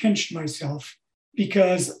up and pinched myself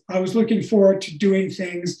because I was looking forward to doing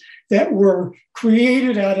things that were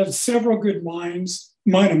created out of several good minds,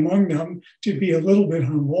 mine among them, to be a little bit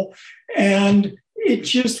humble. And it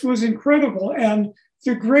just was incredible. And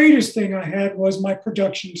the greatest thing I had was my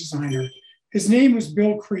production designer. His name was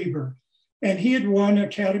Bill Creeber, and he had won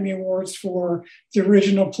Academy Awards for the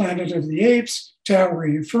original Planet of the Apes,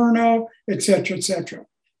 Towering Inferno, et cetera, et cetera.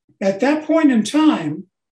 At that point in time,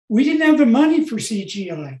 we didn't have the money for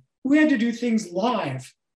CGI. We had to do things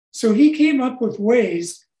live. So he came up with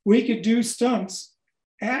ways we could do stunts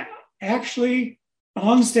actually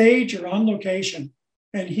on stage or on location.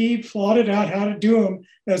 And he plotted out how to do them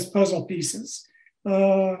as puzzle pieces.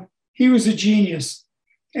 He was a genius,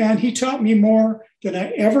 and he taught me more than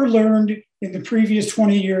I ever learned in the previous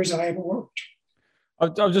 20 years I ever worked. I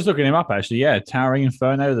was just looking him up, actually. Yeah, Towering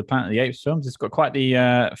Inferno, the Planet of the Apes films. It's got quite the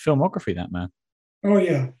filmography, that man. Oh,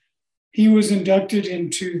 yeah. He was inducted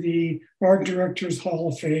into the Art Directors Hall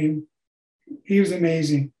of Fame. He was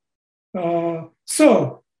amazing.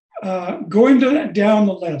 So going down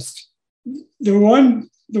the list, the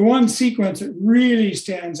one sequence that really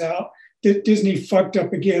stands out that Disney fucked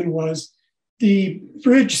up again was the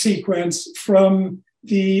bridge sequence from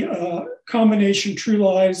the combination True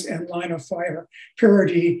Lies and Line of Fire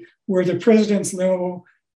parody, where the president's limo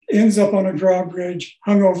ends up on a drawbridge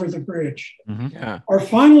hung over the bridge. Mm-hmm. Yeah. Our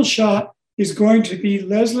final shot is going to be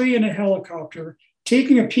Leslie in a helicopter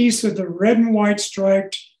taking a piece of the red and white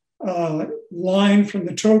striped line from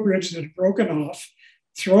the tow bridge that had broken off,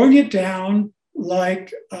 throwing it down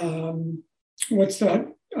like, what's that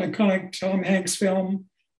iconic Tom Hanks film?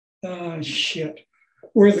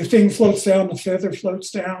 where the thing floats down, the feather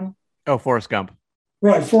floats down. Oh, Forrest Gump.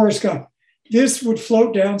 Right, Forrest Gump. This would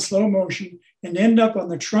float down slow motion and end up on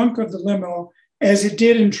the trunk of the limo as it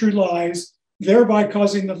did in True Lies, thereby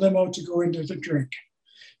causing the limo to go into the drink.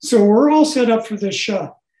 So we're all set up for this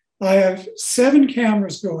shot. I have 7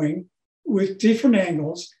 cameras going with different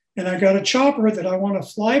angles, and I got a chopper that I want to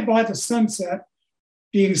fly by the sunset,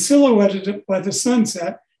 being silhouetted by the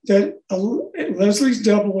sunset that Leslie's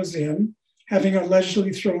double is in, having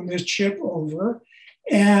allegedly thrown this chip over.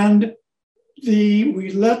 And we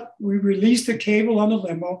release the cable on the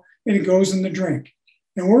limo and it goes in the drink.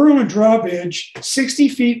 And we're on a drawbridge 60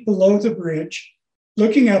 feet below the bridge,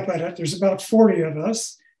 looking up at it. There's about 40 of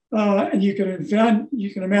us. And you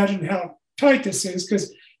can imagine how tight this is,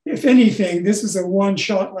 because if anything, this is a one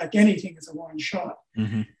shot, like anything is a one shot.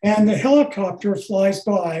 Mm-hmm. And the helicopter flies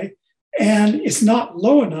by and it's not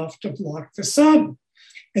low enough to block the sun.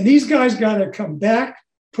 And these guys got to come back,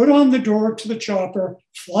 put on the door to the chopper,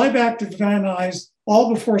 fly back to Van Nuys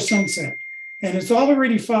all before sunset. And it's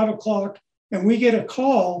already 5 o'clock, and we get a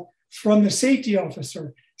call from the safety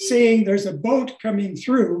officer saying there's a boat coming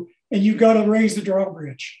through and you got to raise the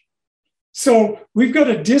drawbridge. So we've got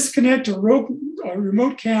to disconnect a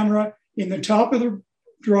remote camera in the top of the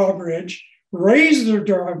drawbridge, raise the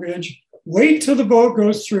drawbridge, wait till the boat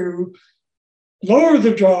goes through, lower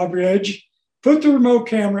the drawbridge, put the remote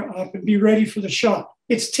camera up, and be ready for the shot.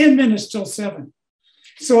 It's 10 minutes till 7.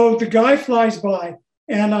 So the guy flies by,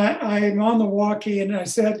 and I'm on the walkie, and I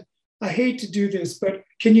said, I hate to do this, but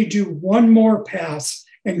can you do one more pass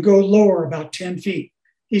and go lower about 10 feet?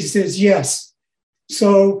 He says, yes.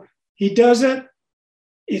 So he does it.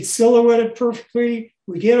 It's silhouetted perfectly.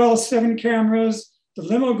 We get all 7 cameras. The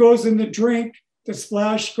limo goes in the drink. The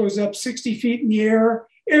splash goes up 60 feet in the air.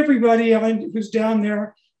 Everybody who's down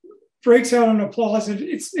there breaks out in applause. And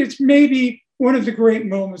it's maybe one of the great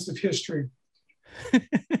moments of history.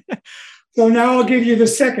 So now I'll give you the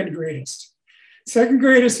second greatest. Second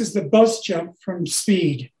greatest is the bus jump from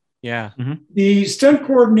Speed. Yeah. Mm-hmm. The stunt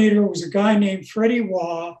coordinator was a guy named Freddie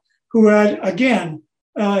Waugh, who had, again,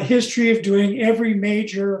 a history of doing every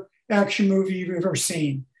major action movie you've ever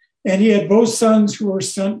seen. And he had both sons who were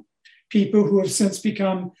stunt people who have since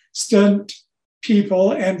become stunt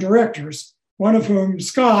people and directors, one of whom,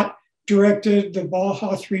 Scott, directed the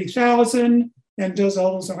Baja 3000 and does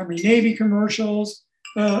all those Army-Navy commercials,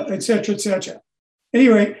 et cetera, et cetera.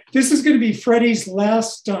 Anyway, this is going to be Freddie's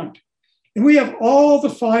last stunt. And we have all the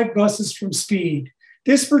 5 buses from Speed.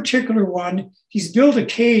 This particular one, he's built a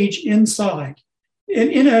cage inside. And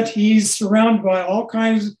in it, he's surrounded by all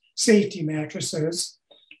kinds of safety mattresses.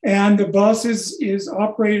 And the bus is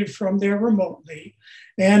operated from there remotely.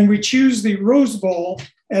 And we choose the Rose Bowl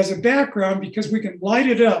as a background because we can light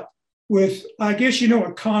it up with, I guess you know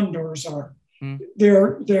what condors are. Mm.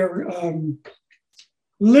 They're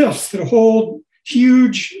lifts that hold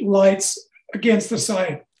huge lights against the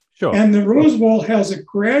side. Sure. And the Rose Bowl has a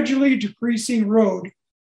gradually decreasing road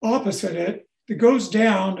opposite it that goes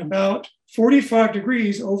down about 45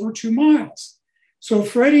 degrees over 2 miles. So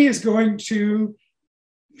Freddie is going to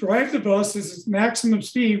drive the bus at its maximum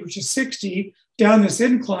speed, which is 60, down this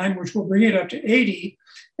incline, which will bring it up to 80.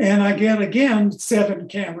 And I get, again, 7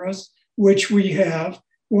 cameras, which we have,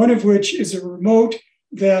 one of which is a remote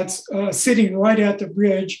that's sitting right at the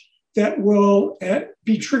bridge that will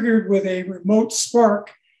be triggered with a remote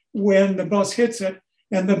spark when the bus hits it,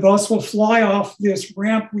 and the bus will fly off this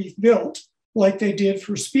ramp we've built, like they did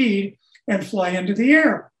for Speed, and fly into the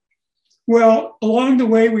air. Well, along the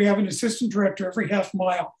way, we have an assistant director every half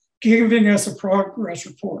mile giving us a progress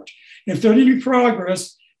report. If there's any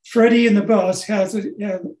progress, Freddie in the bus has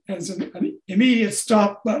an immediate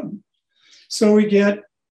stop button. So we get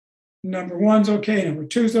number 1's okay, number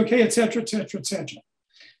 2's okay, et cetera, et cetera, et cetera.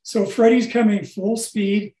 So Freddie's coming full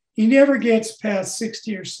speed. He never gets past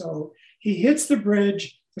 60 or so. He hits the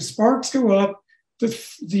bridge, the sparks go up,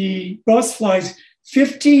 the bus flies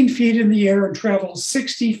 15 feet in the air and travels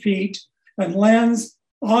 60 feet and lands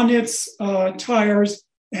on its tires.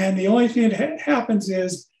 And the only thing that happens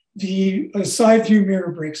is the side view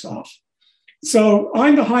mirror breaks off. So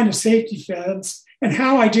I'm behind a safety fence, and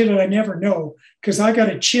how I did it, I never know, because I got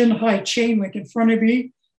a chin-high chain link in front of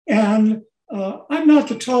me, and I'm not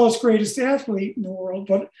the tallest, greatest athlete in the world,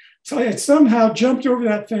 but so I somehow jumped over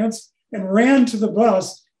that fence and ran to the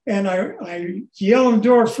bus, and I yell on the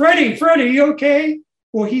door, Freddie, you okay?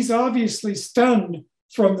 Well, he's obviously stunned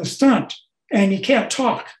from the stunt, and he can't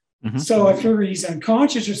talk. Mm-hmm. So I figure he's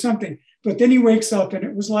unconscious or something. But then he wakes up, and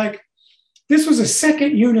it was like, this was a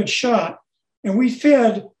second unit shot, and we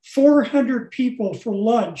fed 400 people for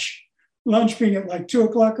lunch lunch being at like 2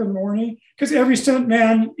 o'clock in the morning, because every stunt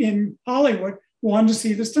man in Hollywood wanted to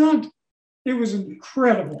see the stunt. It was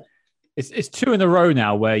incredible. It's two in a row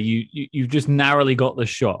now where you just narrowly got the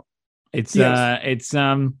shot. It's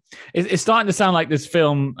starting to sound like this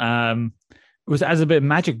film has a bit of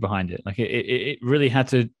magic behind it. Like it really had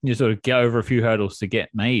to sort of get over a few hurdles to get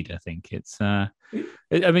made. I think it's.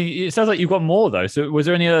 It sounds like you've got more though. So was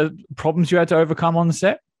there any other problems you had to overcome on the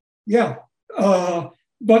set? Yeah, but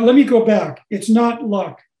let me go back. It's not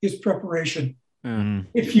luck; it's preparation. Mm.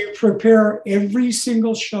 If you prepare every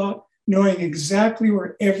single shot, knowing exactly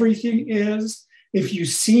where everything is, if you've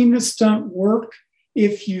seen the stunt work,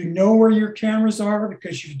 if you know where your cameras are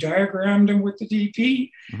because you've diagrammed them with the DP,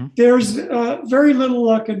 there's very little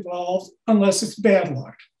luck involved unless it's bad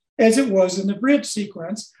luck, as it was in the bridge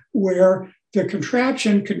sequence where the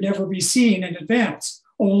contraption could never be seen in advance,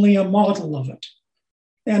 only a model of it.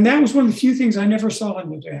 And that was one of the few things I never saw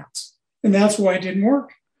in advance. And that's why it didn't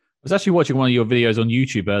work. I was actually watching one of your videos on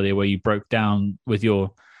YouTube earlier where you broke down with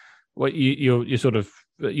your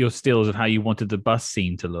stills of how you wanted the bus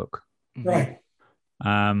scene to look. Right.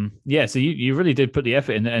 So you really did put the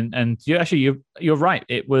effort in, and you're right.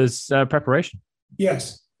 It was preparation.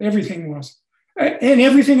 Yes, everything was, and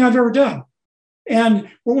everything I've ever done. And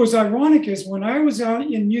what was ironic is when I was out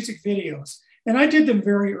in music videos, and I did them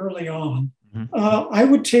very early on, I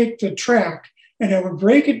would take the track and I would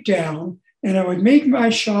break it down and I would make my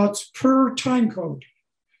shots per time code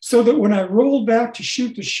so that when I rolled back to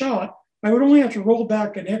shoot the shot, I would only have to roll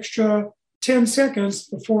back an extra 10 seconds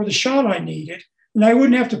before the shot I needed, and I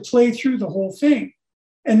wouldn't have to play through the whole thing.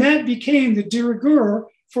 And that became the de rigueur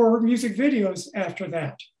for music videos after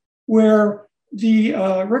that, where the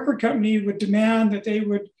record company would demand that they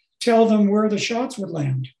would tell them where the shots would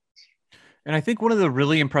land. And I think one of the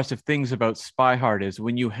really impressive things about Spy Hard is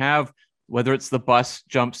when you have, whether it's the bus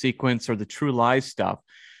jump sequence or the True Lies stuff,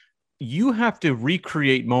 you have to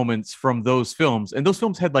recreate moments from those films. And those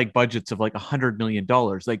films had like budgets of like $100 million.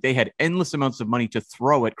 Like they had endless amounts of money to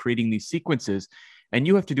throw at creating these sequences. And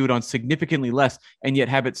you have to do it on significantly less and yet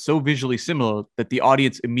have it so visually similar that the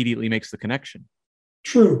audience immediately makes the connection.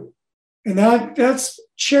 True. And that's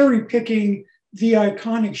cherry picking the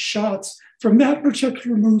iconic shots from that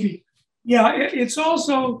particular movie. Yeah, it's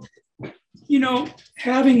also,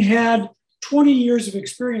 having had 20 years of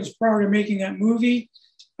experience prior to making that movie,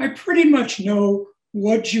 I pretty much know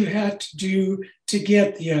what you had to do to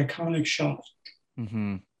get the iconic shot.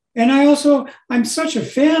 Mm-hmm. And I'm such a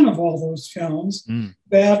fan of all those films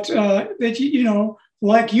that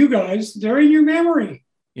like you guys, they're in your memory.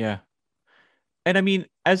 Yeah. And I mean,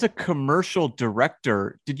 as a commercial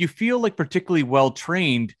director, did you feel like particularly well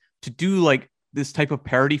trained to do like this type of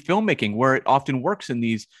parody filmmaking where it often works in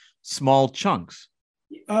these small chunks?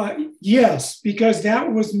 Yes, because that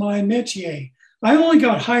was my métier. I only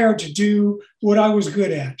got hired to do what I was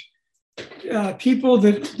good at. People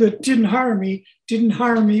that didn't hire me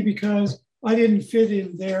because I didn't fit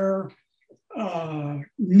in their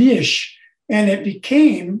niche. And it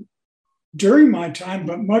became, during my time,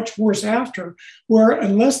 but much worse after, where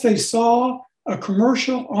unless they saw a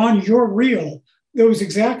commercial on your reel that was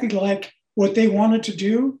exactly like what they wanted to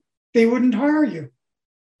do, they wouldn't hire you.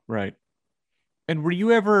 Right. And were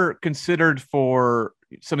you ever considered for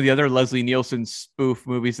some of the other Leslie Nielsen spoof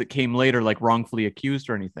movies that came later, like Wrongfully Accused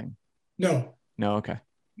or anything? No. No, okay.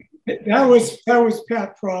 That was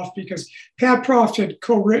Pat Proft, because Pat Proft had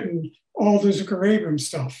co-written all the Zucker Abrams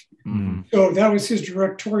stuff. Mm-hmm. So that was his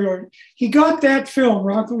directorial. He got that film,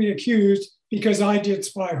 Wrongfully Accused, because I did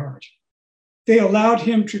Spy Hard. They allowed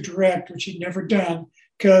him to direct, which he'd never done,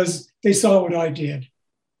 because they saw what I did.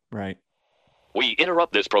 Right. We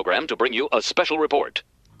interrupt this program to bring you a special report.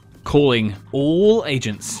 Calling all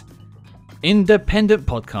agents. Independent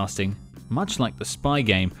podcasting, much like the Spy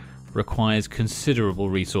Game, requires considerable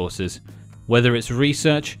resources, whether it's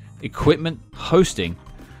research, equipment, hosting,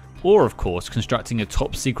 or of course constructing a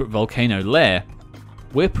top secret volcano lair.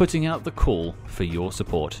 We're putting out the call for your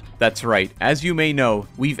support. That's right. As you may know,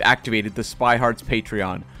 we've activated the Spy Hard's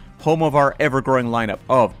Patreon, home of our ever-growing lineup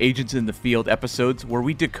of Agents in the Field episodes where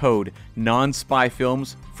we decode non-spy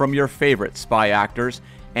films from your favorite spy actors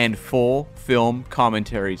and full film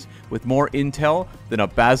commentaries with more intel than a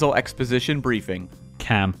Basil exposition briefing.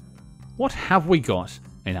 Cam, what have we got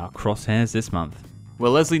in our crosshairs this month?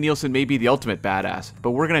 Well, Leslie Nielsen may be the ultimate badass,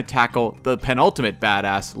 but we're going to tackle the penultimate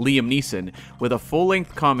badass, Liam Neeson, with a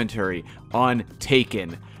full-length commentary on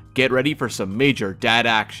Taken. Get ready for some major dad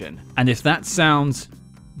action. And if that sounds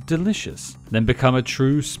delicious, then become a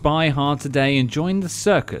true Spy Hard today and join the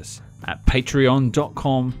circus at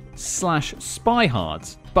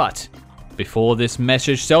patreon.com/spyhards. But Before this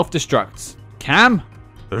message self-destructs, Cam,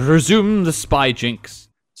 resume the spy jinx.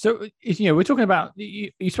 So, we're talking about,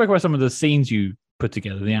 you spoke about some of the scenes you put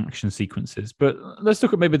together, the action sequences, but let's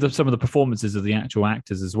look at maybe some of the performances of the actual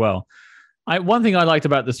actors as well. One thing I liked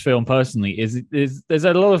about this film personally is there's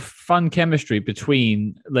a lot of fun chemistry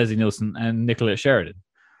between Leslie Nielsen and Nicolette Sheridan.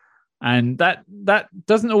 And that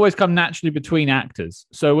doesn't always come naturally between actors.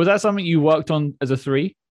 So was that something you worked on as a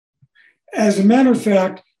three? As a matter of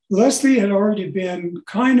fact, Leslie had already been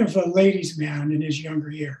kind of a ladies' man in his younger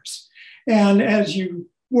years. And as you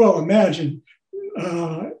well imagine,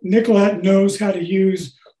 Nicolette knows how to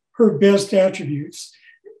use her best attributes.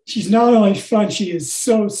 She's not only fun, she is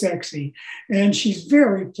so sexy, and she's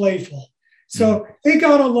very playful. So they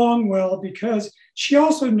got along well because she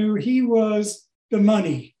also knew he was the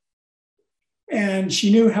money, and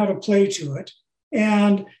she knew how to play to it.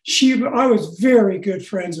 And I was very good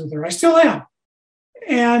friends with her. I still am.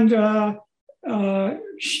 And I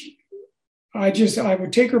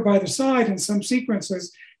would take her by the side in some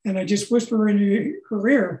sequences, and I just whisper in her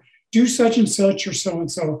ear, do such and such or so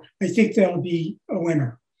and so. I think that'll be a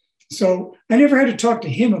winner. So I never had to talk to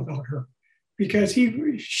him about her because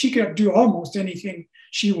she could do almost anything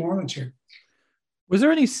she wanted to. Was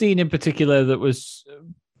there any scene in particular that was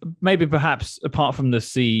maybe perhaps apart from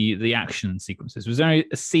the action sequences, was there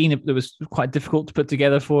a scene that was quite difficult to put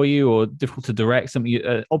together for you or difficult to direct,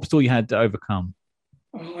 something obstacle you had to overcome?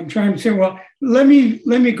 I'm trying to say, well, let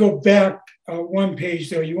me go back one page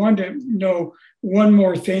though. You wanted to know one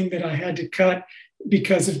more thing that I had to cut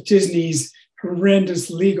because of Disney's horrendous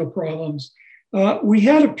legal problems. We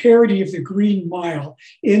had a parody of the Green Mile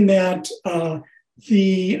in that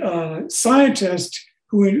the scientist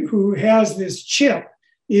who has this chip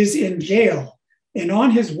is in jail, and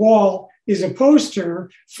on his wall is a poster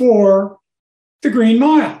for the Green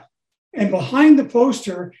Mile. And behind the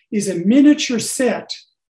poster is a miniature set,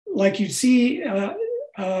 like you'd see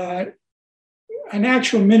an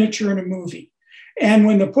actual miniature in a movie. And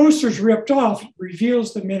when the poster's ripped off, it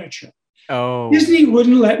reveals the miniature. Oh. Disney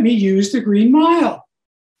wouldn't let me use the Green Mile.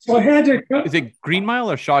 So I had to... Is it Green Mile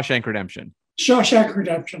or Shawshank Redemption? Shawshank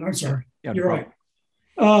Redemption, I'm sorry. Yeah, you're right.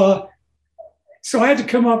 So I had to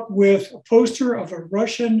come up with a poster of a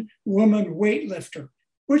Russian woman weightlifter,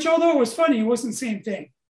 which although it was funny, it wasn't the same thing.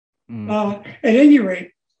 At any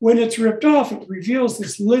rate, when it's ripped off, it reveals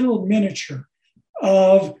this little miniature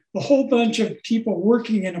of a whole bunch of people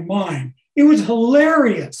working in a mine. It was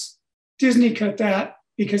hilarious. Disney cut that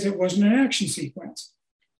because it wasn't an action sequence.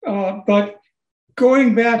 But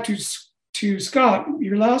going back to Scott,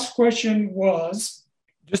 your last question was...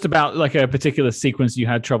 Just about like a particular sequence you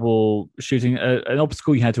had trouble shooting, an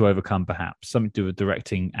obstacle you had to overcome, perhaps, something to do with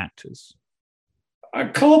directing actors.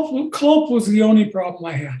 Culp was the only problem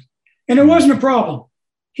I had. And it wasn't a problem.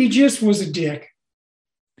 He just was a dick.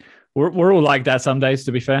 We're all like that some days,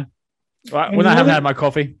 to be fair. When I haven't had my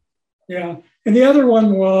coffee. Yeah. And the other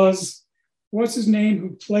one was, what's his name, who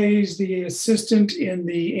plays the assistant in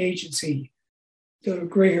the agency? The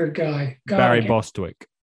gray-haired guy. Barry Bostwick.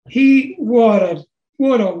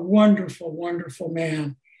 What a wonderful, wonderful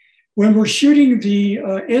man. When we're shooting the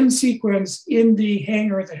end sequence in the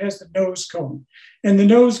hangar that has the nose cone, and the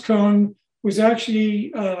nose cone was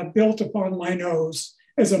actually built upon my nose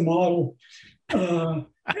as a model.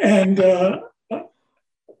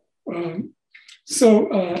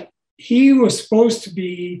 So he was supposed to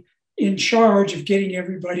be in charge of getting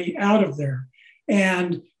everybody out of there.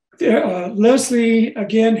 And Leslie,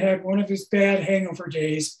 again, had one of his bad hangover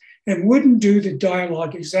days and wouldn't do the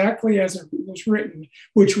dialogue exactly as it was written,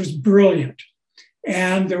 which was brilliant.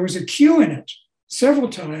 And there was a cue in it several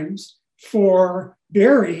times for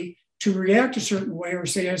Barry to react a certain way or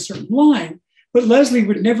say a certain line, but Leslie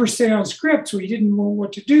would never say on script, so he didn't know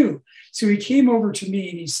what to do. So he came over to me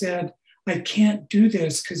and he said, I can't do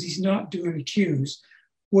this because he's not doing the cues.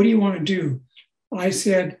 What do you want to do? I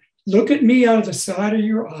said, look at me out of the side of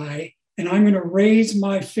your eye, and I'm going to raise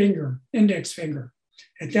my finger, index finger.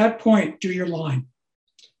 At that point, do your line.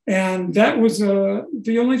 And that was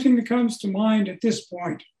the only thing that comes to mind at this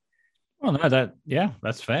point. Well, no,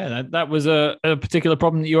 that's fair. That was a particular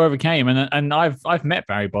problem that you overcame, and I've met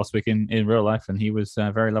Barry Bostwick in real life, and he was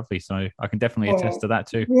very lovely. So I can definitely attest to that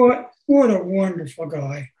too. What a wonderful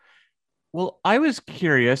guy. Well, I was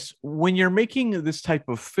curious, when you're making this type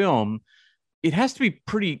of film, it has to be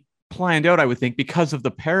pretty planned out, I would think, because of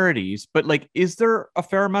the parodies. But like, is there a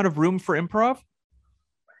fair amount of room for improv?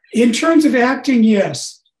 In terms of acting,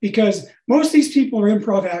 yes, because most of these people are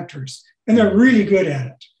improv actors and they're really good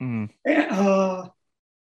at it.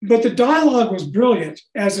 But the dialogue was brilliant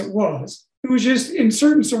as it was. It was just in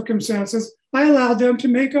certain circumstances, I allowed them to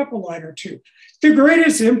make up a line or two. The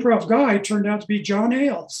greatest improv guy turned out to be John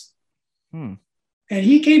Ailes. And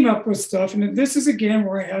he came up with stuff. And this is, again,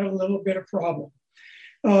 where I had a little bit of problem.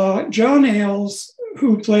 John Ailes,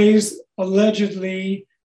 who plays allegedly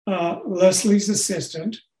Leslie's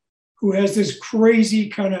assistant, who has this crazy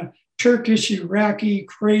kind of Turkish, Iraqi,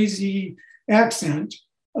 crazy accent,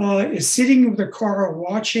 is sitting in the car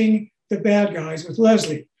watching the bad guys with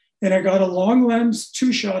Leslie. And I got a long lens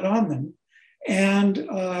 2-shot on them. And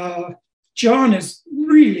John is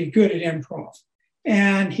really good at improv.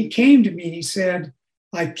 And he came to me and he said,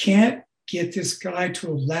 I can't get this guy to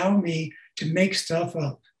allow me to make stuff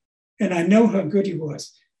up. And I know how good he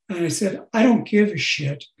was. And I said, I don't give a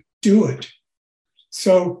shit. Do it.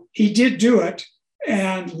 So he did do it.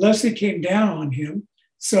 And Leslie came down on him.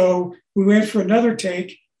 So we went for another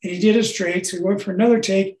take and he did it straight. So we went for another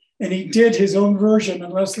take and he did his own version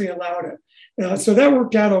and Leslie allowed it. So that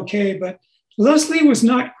worked out okay. But Leslie was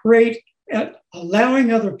not great at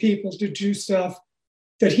allowing other people to do stuff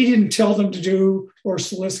that he didn't tell them to do or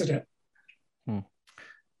solicit it.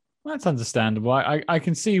 That's understandable. I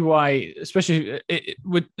can see why, especially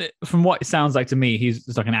from what it sounds like to me,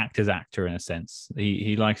 he's like an actor's actor in a sense.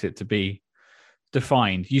 He likes it to be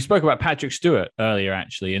defined. You spoke about Patrick Stewart earlier,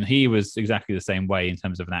 actually, and he was exactly the same way in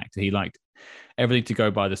terms of an actor. He liked everything to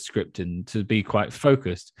go by the script and to be quite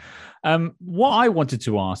focused. What I wanted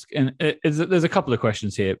to ask, and is that there's a couple of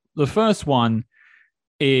questions here. The first one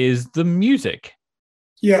is the music.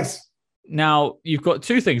 Yes. Now, you've got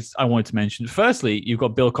two things I wanted to mention. Firstly, you've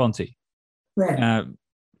got Bill Conti. Right.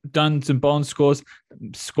 Done some Bond scores,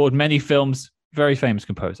 scored many films, very famous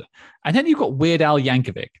composer. And then you've got Weird Al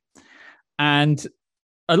Yankovic. And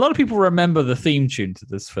a lot of people remember the theme tune to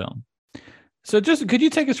this film. So just could you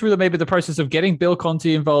take us through maybe the process of getting Bill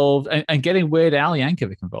Conti involved and getting Weird Al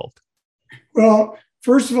Yankovic involved? Well,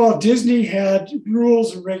 first of all, Disney had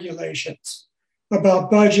rules and regulations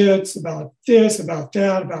about budgets, about this, about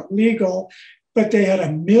that, about legal, but they had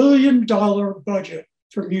 $1 million budget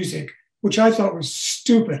for music, which I thought was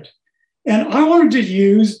stupid. And I wanted to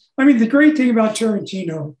use, the great thing about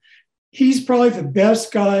Tarantino, he's probably the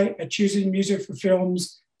best guy at choosing music for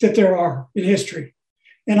films that there are in history.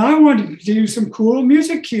 And I wanted to do some cool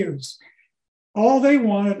music cues. All they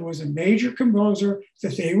wanted was a major composer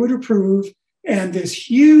that they would approve and this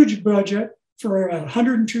huge budget for a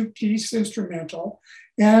 102-piece instrumental.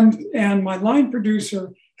 And my line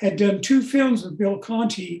producer had done 2 films with Bill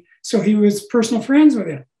Conti, so he was personal friends with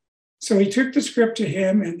him. So he took the script to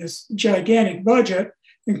him and this gigantic budget,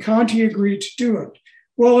 and Conti agreed to do it.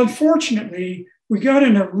 Well, unfortunately, we got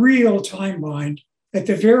in a real time bind at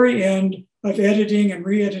the very end of editing and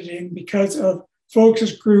re-editing because of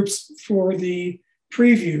focus groups for the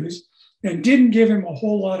previews and didn't give him a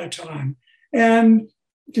whole lot of time. And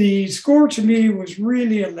the score to me was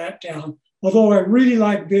really a letdown. Although I really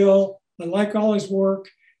like Bill, I like all his work,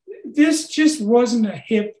 this just wasn't a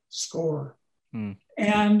hip score.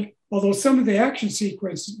 And although some of the action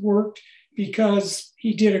sequences worked because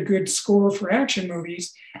he did a good score for action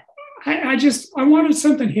movies, I wanted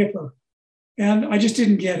something hipper, and I just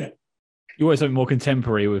didn't get it. You wanted something more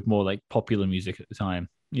contemporary with more like popular music at the time.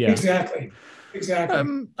 Yeah, exactly.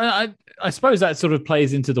 I suppose that sort of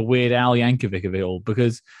plays into the Weird Al Yankovic of it all,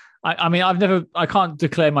 because I can't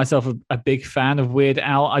declare myself a big fan of Weird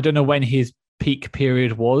Al. I don't know when his peak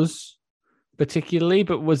period was particularly,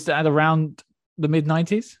 but was that around the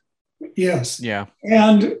mid-90s? Yes. Yeah.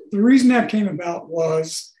 And the reason that came about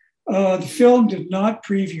was the film did not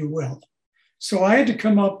preview well. So I had to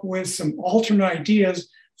come up with some alternate ideas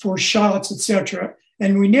for shots, etc.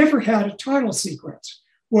 And we never had a title sequence.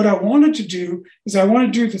 What I wanted to do is I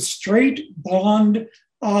want to do the straight Bond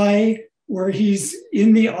eye where he's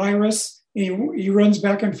in the iris and he runs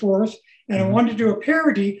back and forth. And I wanted to do a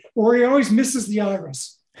parody where he always misses the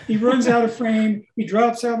iris. He runs out of frame, he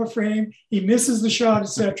drops out of frame, he misses the shot,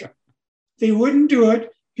 etc. They wouldn't do it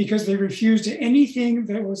because they refused anything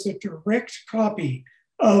that was a direct copy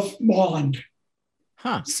of Bond.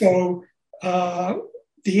 So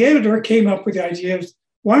the editor came up with the idea of,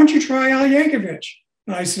 why don't you try Al Yankovic?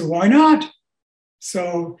 And I said, why not?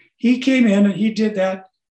 So he came in and he did that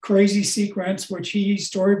crazy sequence, which he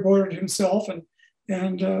storyboarded himself.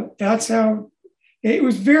 And that's how it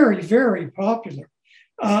was very, very popular.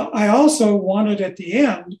 I also wanted at the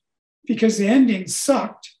end, because the ending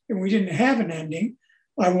sucked and we didn't have an ending,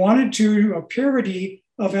 I wanted to do a parody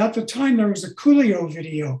of, at the time, there was a Coolio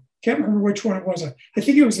video. Can't remember which one it was. I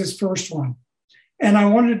think it was his first one. And I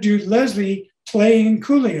wanted to do Leslie playing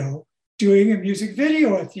Coolio, doing a music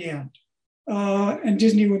video at the end. And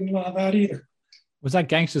Disney wouldn't allow that either. Was that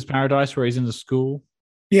Gangster's Paradise where he's in the school?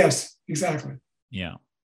 Yes, exactly. Yeah.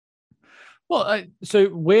 Well, so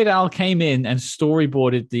Weird Al came in and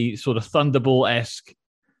storyboarded the sort of Thunderball-esque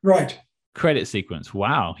Right. credit sequence.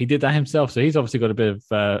 Wow, he did that himself. So he's obviously got a bit of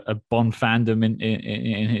a Bond fandom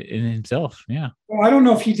in himself. Yeah. Well, I don't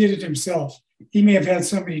know if he did it himself. He may have had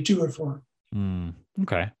somebody do it for him.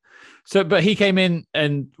 Okay. So, but he came in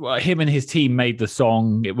and him and his team made the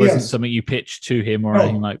song. It wasn't something you pitched to him or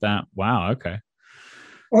anything like that. Wow. Okay.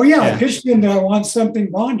 Oh yeah, I pitched him that I want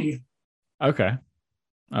something Bondian. Okay.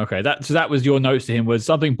 That was your notes to him, was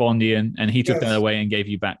something Bondian, and he took that away and gave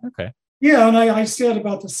you back. Okay. Yeah, and I said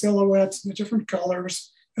about the silhouettes and the different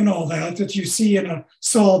colors and all that you see in a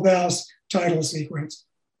Saul Bass title sequence.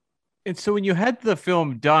 And so when you had the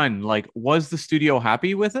film done, like, was the studio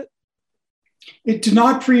happy with it? It did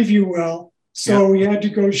not preview well, so we had to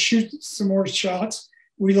go shoot some more shots.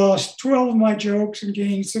 We lost 12 of my jokes and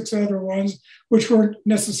gained 6 other ones, which weren't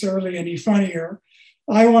necessarily any funnier.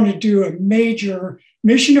 I wanted to do a major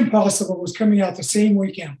Mission Impossible was coming out the same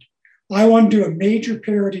weekend. I wanted to do a major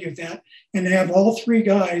parody of that and have all 3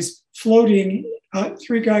 guys floating,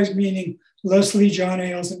 3 guys meaning Leslie, John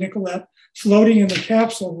Ailes, and Nicolette, floating in the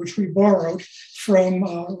capsule, which we borrowed from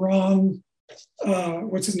Ron,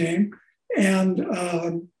 what's his name? And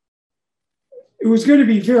it was going to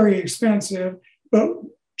be very expensive, but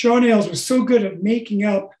John Ailes was so good at making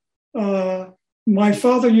up. My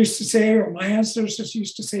father used to say, or my ancestors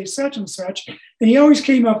used to say such and such, and he always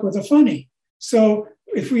came up with a funny. So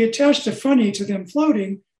if we attached a funny to them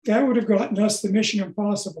floating, that would have gotten us the Mission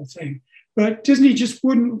Impossible thing. But Disney just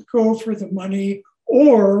wouldn't go for the money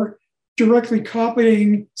or directly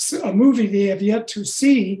copying a movie they have yet to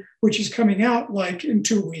see, which is coming out like in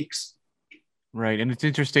 2 weeks. Right. And it's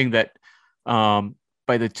interesting that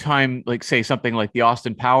by the time, like, say, something like the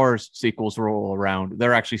Austin Powers sequels roll around,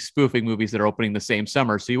 they're actually spoofing movies that are opening the same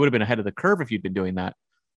summer. So you would have been ahead of the curve if you'd been doing that.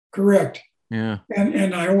 Correct. Yeah.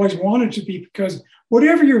 And I always wanted to be, because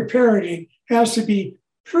whatever you're parodying has to be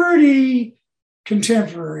pretty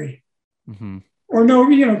contemporary. Mm-hmm. Or no,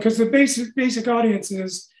 because the basic audience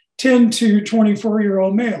is 10 to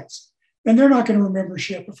 24-year-old males. And they're not going to remember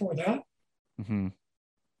shit before that. Mm-hmm.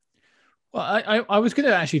 Well, I was going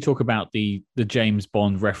to actually talk about the James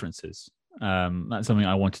Bond references. That's something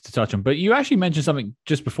I wanted to touch on. But you actually mentioned something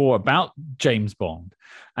just before about James Bond.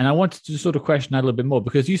 And I wanted to sort of question that a little bit more,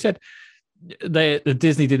 because you said the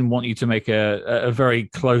Disney didn't want you to make a very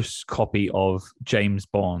close copy of James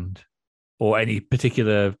Bond or any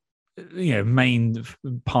particular main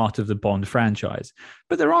part of the Bond franchise.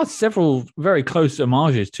 But there are several very close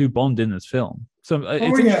homages to Bond in this film. So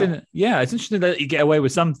it's interesting. Yeah, it's interesting that you get away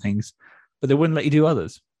with some things, but they wouldn't let you do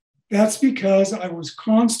others. That's because I was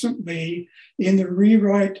constantly in the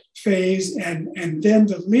rewrite phase and then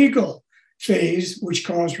the legal phase, which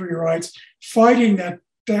caused rewrites, fighting that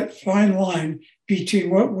fine line between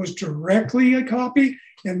what was directly a copy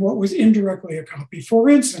and what was indirectly a copy. For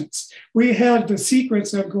instance, we had the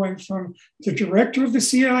sequence of going from the director of the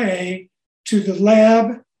CIA to the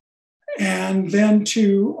lab and then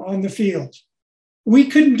to on the field. We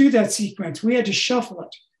couldn't do that sequence. We had to shuffle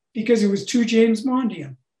it because it was too James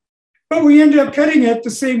Bondian. But we ended up cutting it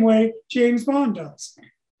the same way James Bond does.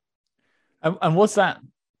 And was that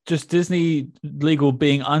just Disney legal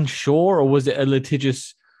being unsure, or was it a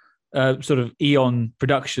litigious sort of Eon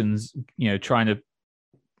Productions, trying to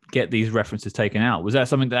get these references taken out? Was that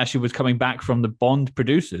something that actually was coming back from the Bond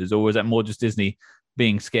producers, or was that more just Disney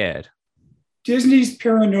being scared? Disney's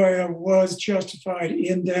paranoia was justified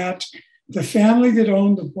in that the family that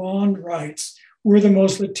owned the Bond rights were the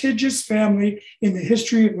most litigious family in the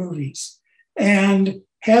history of movies. And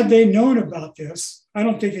had they known about this, I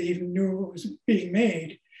don't think they even knew it was being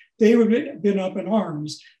made, they would have been up in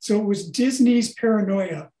arms. So it was Disney's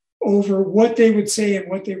paranoia over what they would say and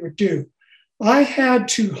what they would do. I had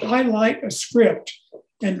to highlight a script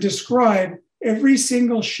and describe every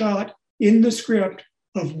single shot in the script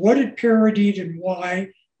of what it parodied and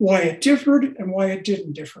why it differed and why it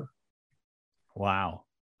didn't differ. Wow.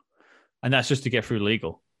 And that's just to get through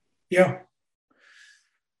legal. Yeah.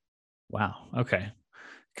 Wow. Okay.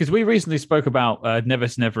 Because we recently spoke about Never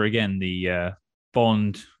Never Again, the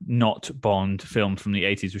Bond, not Bond film from the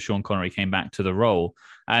 80s where Sean Connery came back to the role.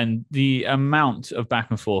 And the amount of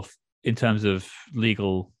back and forth in terms of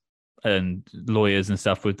legal and lawyers and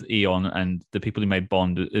stuff with Eon and the people who made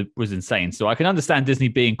Bond, it was insane. So I can understand Disney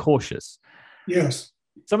being cautious. Yes.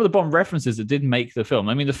 Some of the Bond references that did make the film.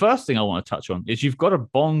 I mean, the first thing I want to touch on is you've got a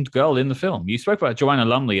Bond girl in the film. You spoke about Joanna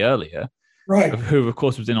Lumley earlier, right? Who, of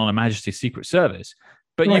course, was in On Her Majesty's Secret Service.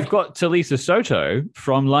 But You've got Talisa Soto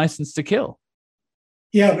from License to Kill.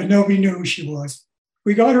 Yeah, but nobody knew who she was.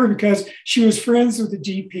 We got her because she was friends with the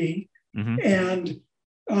DP. Mm-hmm. And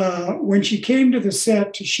when she came to the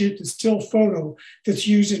set to shoot the still photo that's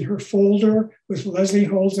used in her folder with Leslie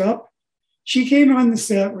holds up, she came on the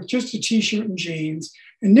set with just a t-shirt and jeans.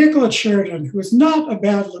 And Nicolette Sheridan, who is not a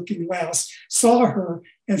bad-looking lass, saw her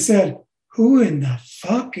and said, "Who in the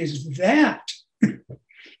fuck is that?"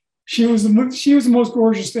 She was the most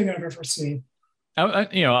gorgeous thing I've ever seen.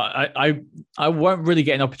 I won't really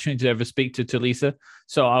get an opportunity to ever speak to Talisa,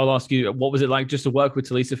 so I'll ask you, what was it like just to work with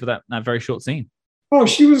Talisa for that very short scene? Oh,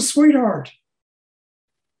 she was a sweetheart.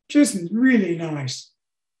 Just really nice.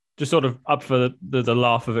 Just sort of up for the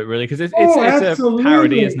laugh of it, really, because it's a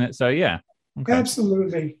parody, isn't it? So yeah, okay.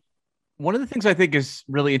 Absolutely. One of the things I think is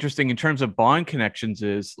really interesting in terms of Bond connections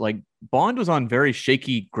is like Bond was on very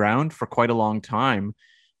shaky ground for quite a long time,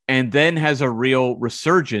 and then has a real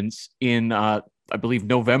resurgence in I believe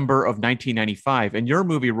November of 1995, and your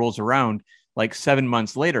movie rolls around like 7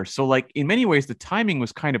 months later. So like in many ways the timing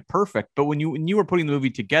was kind of perfect. But when you were putting the movie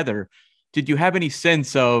together, did you have any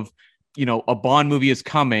sense of, a Bond movie is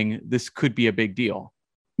coming, this could be a big deal?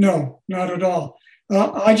 No, not at all.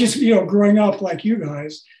 I just, growing up like you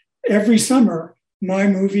guys, every summer my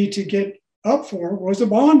movie to get up for was a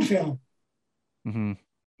Bond film. Mm-hmm.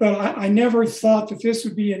 But I never thought that this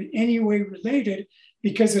would be in any way related,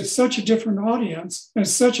 because it's such a different audience and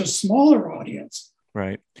such a smaller audience.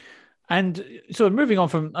 Right. And so moving on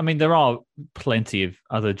from, there are plenty of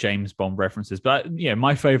other James Bond references, but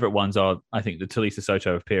my favorite ones are, I think, the Talisa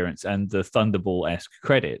Soto appearance and the Thunderball-esque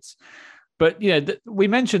credits. But we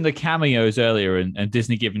mentioned the cameos earlier, and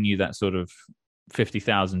Disney giving you that sort of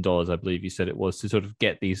 $50,000, I believe you said it was, to sort of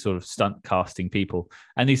get these sort of stunt casting people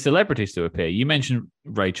and these celebrities to appear. You mentioned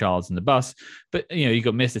Ray Charles in the bus, but you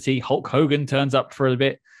got Mr. T. Hulk Hogan turns up for a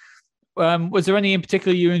bit. Was there any in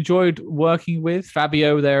particular you enjoyed working with?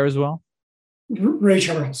 Fabio there as well? Ray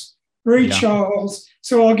Charles. Charles.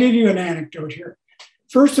 So I'll give you an anecdote here.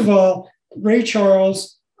 First of all, Ray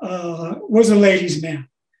Charles was a ladies' man,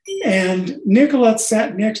 and Nicolette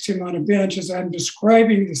sat next to him on a bench as I'm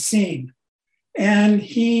describing the scene. And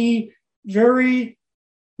he, very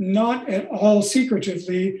not at all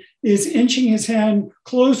secretively, is inching his hand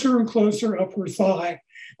closer and closer up her thigh.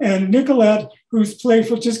 And Nicolette, who's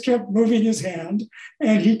playful, just kept moving his hand,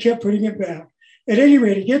 and he kept putting it back. At any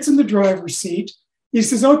rate, he gets in the driver's seat. He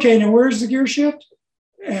says, "Okay, now where's the gear shift?"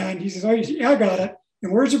 And he says, "Oh, yeah, I got it."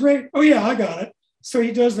 "And where's the brake?" "Oh, yeah, I got it." So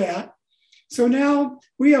he does that. So now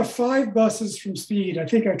we have 5 buses from Speed. I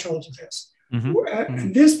think I told you this. Mm-hmm.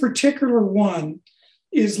 And this particular one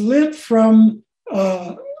is lit from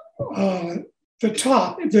the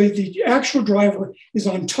top. The actual driver is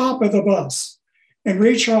on top of the bus. And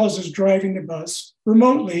Ray Charles is driving the bus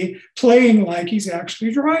remotely, playing like he's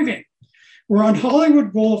actually driving. We're on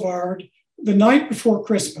Hollywood Boulevard the night before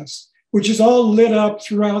Christmas, which is all lit up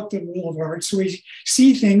throughout the boulevard. So we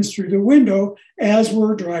see things through the window as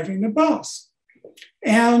we're driving the bus.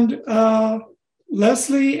 And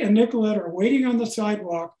Leslie and Nicolette are waiting on the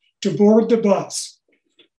sidewalk to board the bus.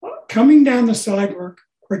 Coming down the sidewalk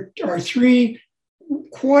are 3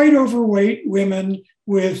 quite overweight women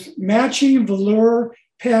with matching velour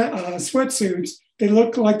sweatsuits. They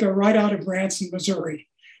look like they're right out of Branson, Missouri.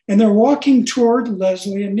 And they're walking toward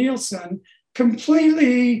Leslie and Nielsen,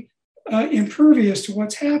 completely impervious to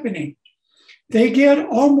what's happening. They get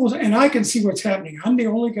almost, and I can see what's happening. I'm the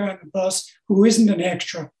only guy on the bus who isn't an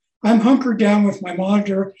extra. I'm hunkered down with my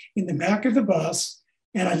monitor in the back of the bus,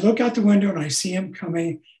 and I look out the window and I see him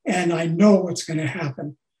coming, and I know what's going to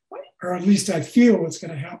happen, or at least I feel what's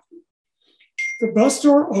going to happen. The bus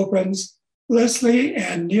door opens. Leslie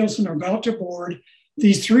and Nielsen are about to board.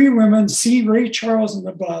 These 3 women see Ray Charles in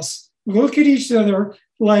the bus, look at each other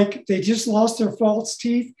like they just lost their false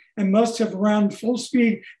teeth and must have run full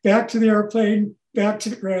speed back to the airplane, back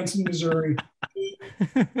to Branson, Missouri.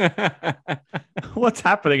 What's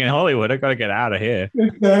happening in Hollywood? I got to get out of here.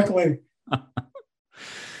 Exactly.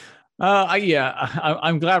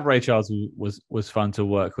 I'm glad Ray Charles was fun to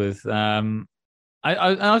work with. I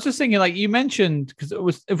was just thinking, like you mentioned,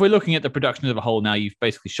 because if we're looking at the production as a whole now, you've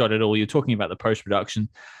basically shot it all. You're talking about the post-production,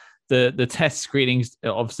 the test screenings.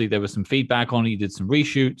 Obviously, there was some feedback on it. You did some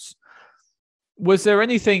reshoots. Was there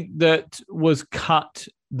anything that was cut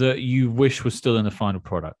that you wish was still in the final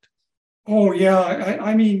product? Oh, yeah.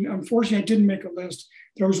 I mean, unfortunately, I didn't make a list.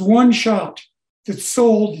 There was one shot that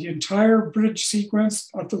sold the entire bridge sequence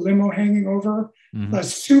of the limo hanging over, a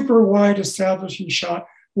super wide establishing shot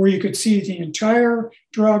where you could see the entire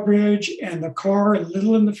drawbridge and the car a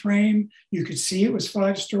little in the frame. You could see it was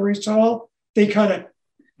 5 stories tall. They cut it.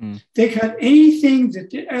 They cut anything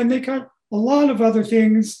and they cut a lot of other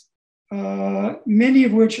things many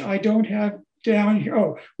of which I don't have down here.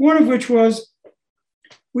 Oh, one of which was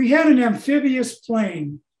we had an amphibious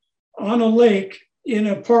plane on a lake in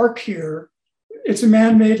a park here. It's a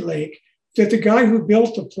man-made lake that the guy who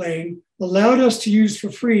built the plane allowed us to use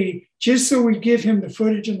for free just so we'd give him the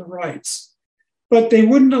footage and the rights. But they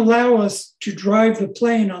wouldn't allow us to drive the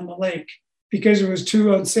plane on the lake because it was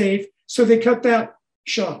too unsafe. So they cut that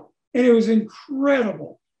shot. And it was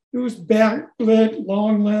incredible. It was backlit,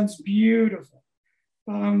 long lens, beautiful.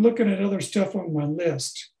 I'm looking at other stuff on my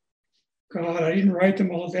list. God, I didn't write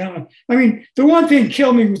them all down. I mean, the one thing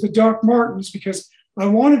killed me was the Doc Martens because I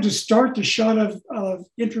wanted to start the shot of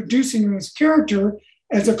introducing this character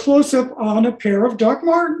as a close-up on a pair of Doc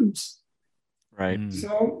Martens. Right.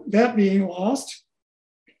 So that being lost.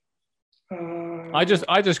 I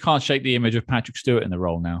just can't shake the image of Patrick Stewart in the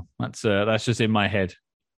role now. That's just in my head.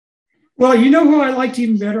 Well, you know who I liked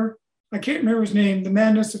even better? I can't remember his name, the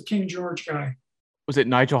Madness of King George guy. Was it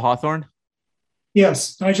Nigel Hawthorne?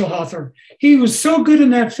 Yes, Nigel Hawthorne. He was so good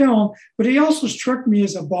in that film, but he also struck me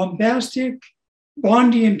as a bombastic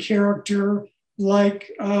Bondian character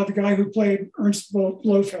like the guy who played Ernst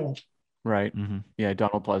Blofeld. Right. Mm-hmm. Yeah,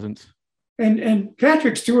 Donald Pleasance. And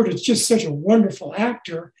Patrick Stewart is just such a wonderful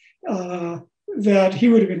actor that he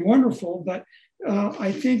would have been wonderful, but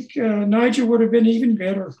I think Nigel would have been even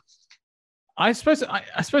better. I suppose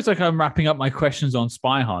like I'm wrapping up my questions on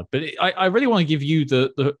Spy Hard, but I really want to give you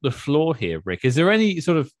the floor here, Rick. Is there any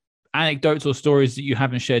sort of anecdotes or stories that you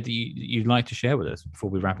haven't shared that you'd like to share with us before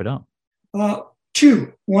we wrap it up?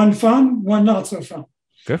 Two, one fun, one not so fun.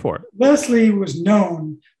 Go for it. Leslie was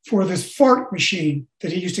known for this fart machine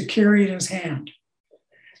that he used to carry in his hand.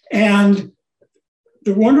 And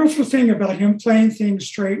the wonderful thing about him playing things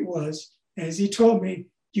straight was, as he told me,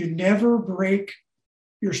 you never break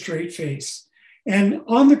your straight face. And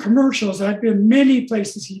on the commercials, I've been many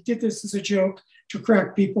places, he did this as a joke to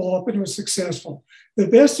crack people up, and it was successful. The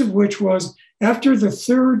best of which was after the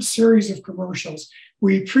third series of commercials,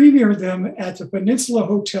 we premiered them at the Peninsula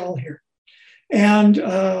Hotel here. And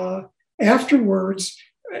afterwards,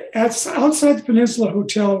 outside the Peninsula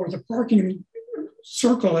Hotel, where the parking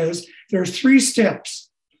circle is, there's 3 steps.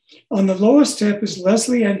 On the lowest step is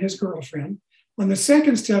Leslie and his girlfriend. On the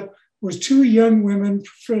second step was 2 young women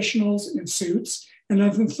professionals in suits. And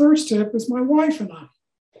on the third step is my wife and I.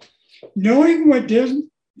 Knowing what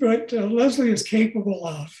Leslie is capable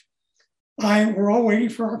of, we're all waiting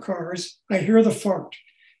for our cars. I hear the fart.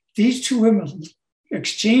 These 2 women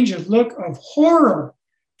exchange a look of horror.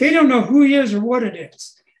 They don't know who he is or what it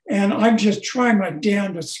is. And I'm just trying my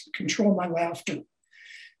damn to control my laughter.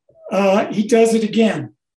 He does it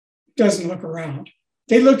again. Doesn't look around.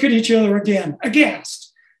 They look at each other again,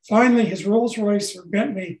 aghast. Finally, his Rolls Royce or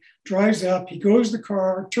Bentley drives up. He goes to the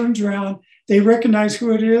car, turns around. They recognize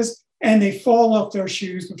who it is, and they fall off their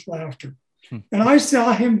shoes with laughter. And I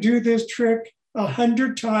saw him do this trick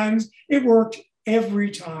 100 times. It worked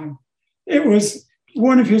every time. It was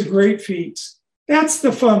one of his great feats. That's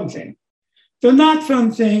the fun thing. The not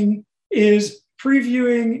fun thing is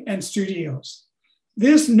previewing and studios.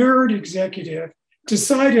 This nerd executive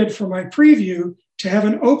decided for my preview to have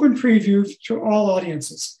an open preview to all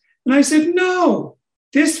audiences. And I said, no,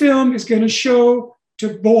 this film is going to show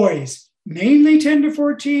to boys, mainly 10 to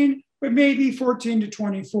 14, but maybe 14 to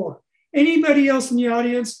 24. Anybody else in the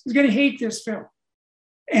audience is going to hate this film.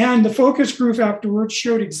 And the focus group afterwards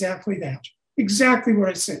showed exactly that, exactly what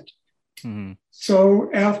I said. Mm-hmm.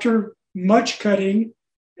 So after much cutting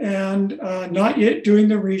and not yet doing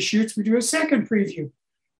the reshoots, we do a second preview.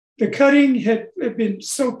 The cutting had been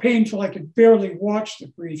so painful I could barely watch the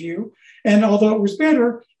preview. And although it was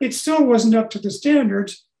better, it still wasn't up to the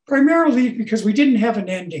standards, primarily because we didn't have an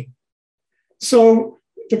ending. So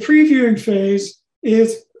the previewing phase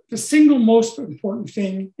is the single most important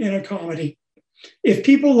thing in a comedy. If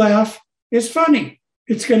people laugh, it's funny.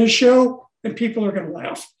 It's going to show and people are going to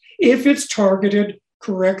laugh. If it's targeted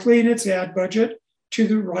correctly in its ad budget to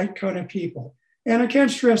the right kind of people. And I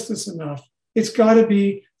can't stress this enough. It's got to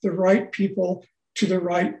be the right people to the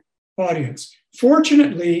right audience.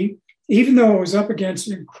 Fortunately, even though I was up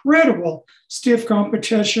against incredible stiff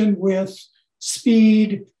competition with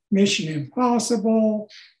Speed, Mission Impossible,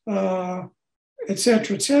 et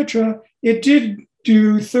cetera, it did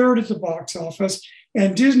do third at the box office.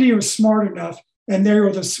 And Disney was smart enough, and they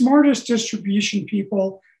were the smartest distribution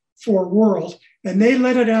people for world. And they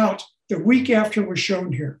let it out the week after it was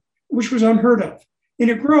shown here, which was unheard of. And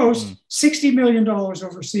it grossed $60 million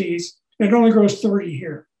overseas, and it only grossed 30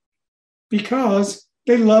 here because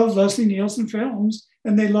they love Leslie Nielsen films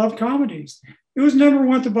and they love comedies. It was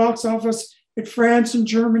 #1 at the box office in France and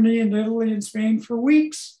Germany and Italy and Spain for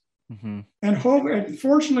weeks. Mm-hmm. And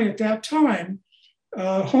fortunately, at that time,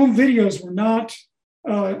 home videos were not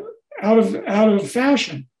out of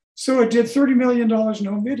fashion. So it did $30 million in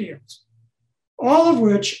home videos, all of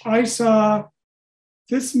which I saw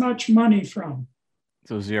this much money from.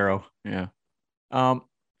 So zero. Yeah.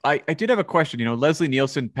 I did have a question. Leslie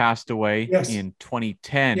Nielsen passed away in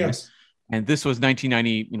 2010. Yes. And this was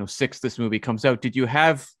 1996. This movie comes out. Did you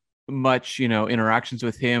have much, interactions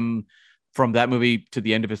with him from that movie to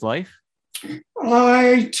the end of his life?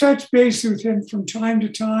 I touched base with him from time to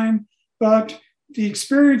time, but the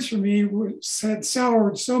experience for me had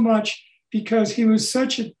soured so much because he was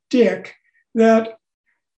such a dick that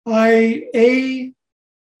I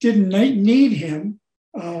didn't need him.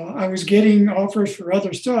 I was getting offers for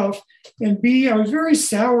other stuff, and B, I was very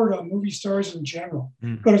soured on movie stars in general,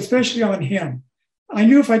 but especially on him. I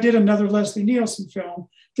knew if I did another Leslie Nielsen film,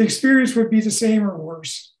 the experience would be the same or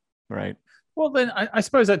worse. Right. Well, then I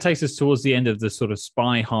suppose that takes us towards the end of the sort of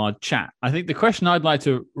Spy Hard chat. I think the question I'd like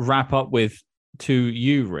to wrap up with to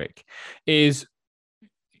you, Rick, is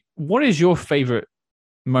what is your favorite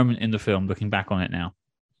moment in the film, looking back on it now?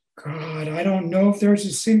 God, I don't know if there's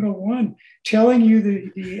a single one. Telling you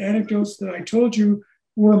the anecdotes that I told you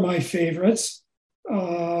were my favorites.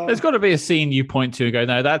 There's got to be a scene you point to and go,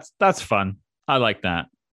 no, that's fun. I like that.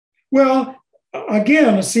 Well,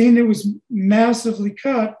 again, a scene that was massively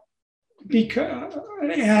cut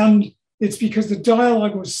and it's because the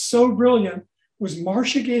dialogue was so brilliant, was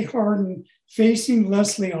Marcia Gay Harden facing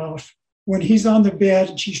Leslie off when he's on the bed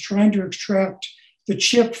and she's trying to extract the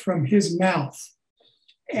chip from his mouth.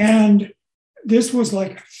 And this was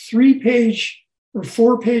like a 3-page or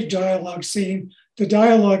 4-page dialogue scene, the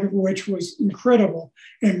dialogue of which was incredible.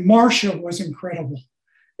 And Marcia was incredible.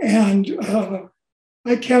 And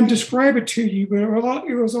I can't describe it to you, but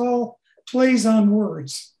it was all plays on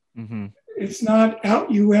words. Mm-hmm. It's not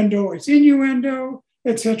out-innuendo, it's innuendo,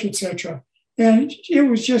 et cetera, and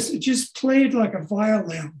it just played like a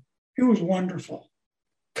violin. It was wonderful.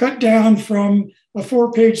 Cut down from a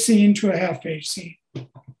 4-page scene to a half-page scene.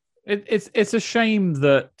 It's a shame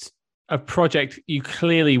that a project you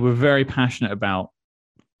clearly were very passionate about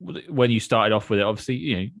when you started off with it.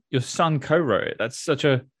 Obviously, your son co-wrote it. That's such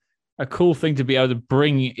a cool thing to be able to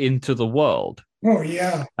bring into the world. Oh,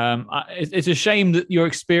 yeah. It's a shame that your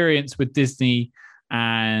experience with Disney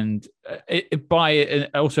and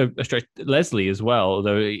also Leslie as well,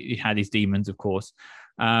 although he had his demons, of course,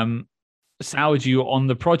 soured you on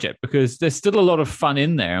the project, because there's still a lot of fun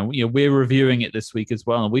in there. We're reviewing it this week as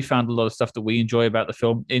well, and we found a lot of stuff that we enjoy about the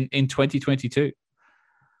film in 2022.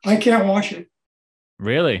 I can't watch it.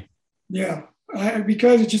 Really? Yeah,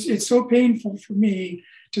 because it's so painful for me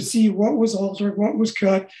to see what was altered, what was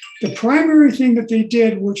cut. The primary thing that they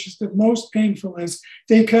did, which is the most painful, is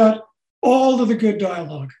they cut all of the good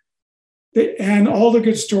dialogue and all the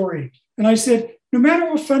good story. And I said, no matter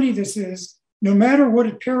how funny this is, no matter what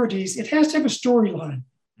it parodies, it has to have a storyline.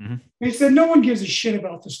 Mm-hmm. They said, no one gives a shit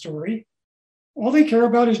about the story. All they care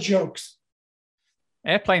about is jokes.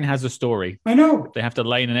 Airplane has a story. I know. They have to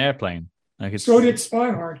lane an airplane. So did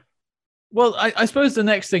Spy Hard. Well, I suppose the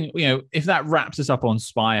next thing, if that wraps us up on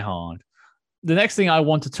Spy Hard, the next thing I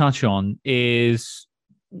want to touch on is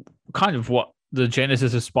kind of what the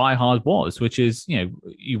genesis of Spy Hard was, which is,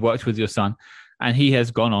 you worked with your son and he has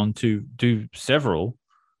gone on to do several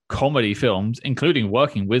comedy films, including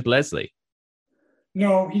working with Leslie.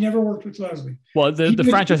 No, he never worked with Leslie. Well, the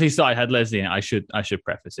franchise he started had Leslie in it. I should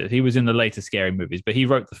preface it. He was in the later Scary Movies, but he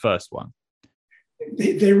wrote the first one.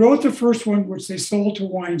 They wrote the first one, which they sold to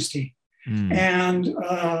Weinstein. And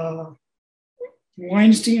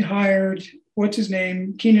Weinstein hired, what's his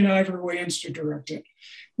name, Keenan Ivory Wayans to direct it,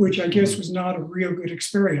 which I guess was not a real good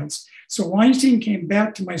experience. So Weinstein came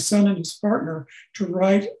back to my son and his partner to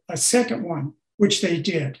write a second one, which they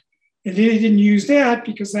did. And they didn't use that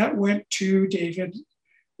because that went to David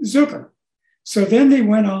Zucker. So then they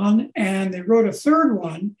went on and they wrote a third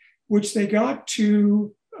one, which they got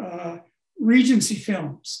to Regency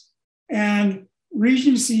Films. And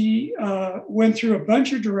Regency went through a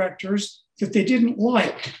bunch of directors that they didn't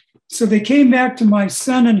like. So they came back to my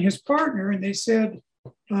son and his partner and they said,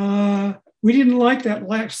 we didn't like that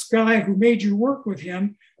last guy who made you work with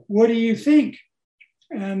him. What do you think?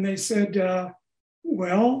 And they said,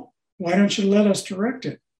 well, why don't you let us direct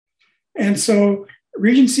it? And so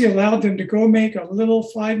Regency allowed them to go make a little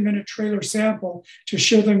 5-minute trailer sample to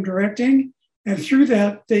show them directing. And through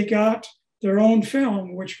that, they got their own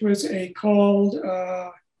film, which was called...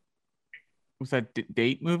 was that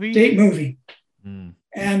Date Movie? Date Movie.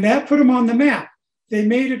 And that put them on the map. They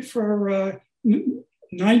made it for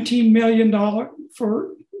 $19 million.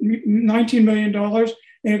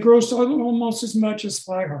 and it grossed almost as much as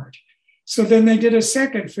Spy Hard. So then they did a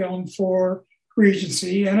second film for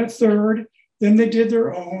Regency and a third. Then they did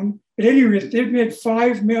their own. At any rate, they've made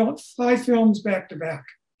five films back to back.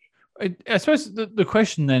 I suppose the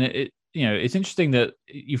question then, it's interesting that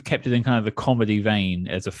you've kept it in kind of the comedy vein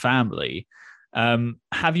as a family.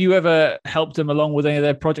 Have you ever helped them along with any of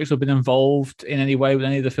their projects or been involved in any way with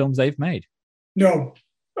any of the films they've made? No,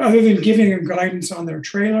 other than giving them guidance on their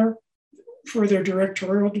trailer for their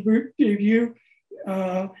directorial debut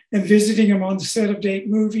and visiting them on the set of Date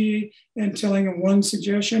Movie and telling them one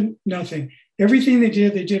suggestion, nothing. Everything they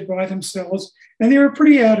did by themselves, and they were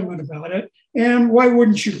pretty adamant about it. And why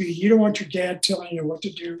wouldn't you be? You don't want your dad telling you what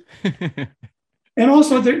to do. And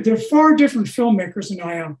also, they're far different filmmakers than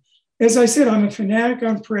I am. As I said, I'm a fanatic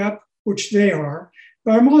on prep, which they are,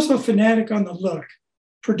 but I'm also a fanatic on the look,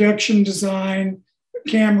 production design,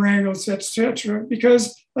 camera angles, etc.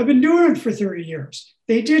 Because I've been doing it for 30 years.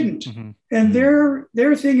 They didn't. And their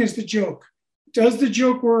thing is the joke. Does the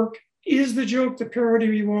joke work? Is the joke the parody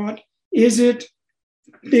we want? Is it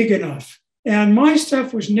big enough? And my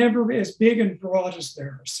stuff was never as big and broad as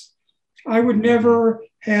theirs. I would never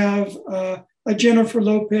have a Jennifer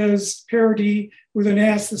Lopez parody with an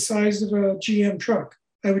ass the size of a GM truck.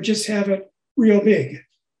 I would just have it real big.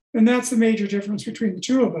 And that's the major difference between the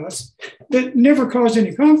two of us. That never caused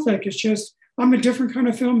any conflict. It's just I'm a different kind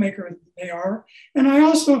of filmmaker than they are. And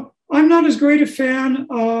I'm not as great a fan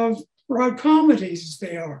of broad comedies as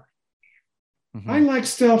they are. I like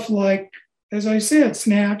stuff like, as I said,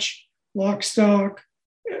 Snatch, Lock, Stock.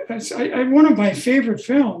 One of my favorite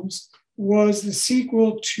films was the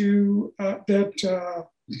sequel to Guy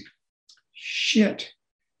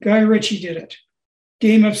Ritchie did it.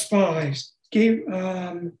 Game of Spies.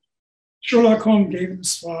 Sherlock Holmes, Game of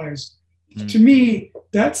Spies. To me,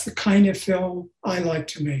 that's the kind of film I like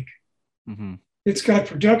to make. It's got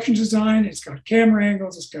production design, it's got camera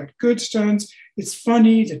angles, it's got good stunts, it's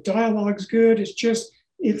funny, the dialogue's good.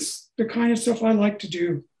 It's the kind of stuff I like to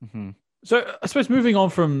do. So I suppose moving on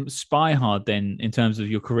from Spy Hard then, in terms of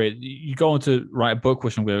your career, you go on to write a book,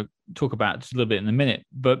 which I'm going to talk about just a little bit in a minute.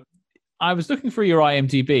 But I was looking through your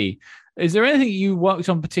IMDb. Is there anything you worked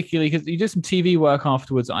on particularly? Because you did some TV work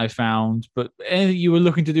afterwards, I found, but anything you were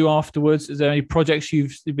looking to do afterwards? Is there any projects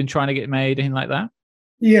you've been trying to get made, anything like that?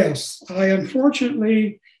 Yes, I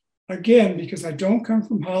unfortunately, again, because I don't come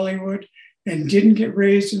from Hollywood and didn't get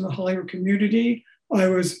raised in the Hollywood community, I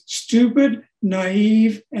was stupid,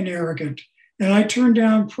 naive, and arrogant. And I turned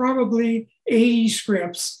down probably 80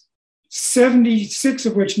 scripts, 76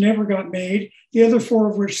 of which never got made, the other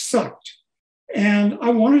 4 of which sucked. And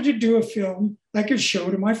I wanted to do a film I could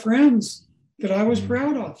show to my friends that I was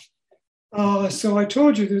proud of. So I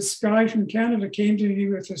told you, this guy from Canada came to me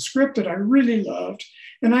with a script that I really loved.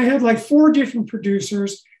 And I had like 4 different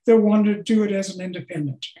producers that wanted to do it as an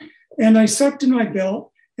independent. And I sucked in my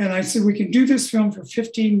belt and I said, we can do this film for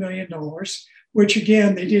 $15 million, which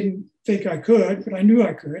again, they didn't think I could, but I knew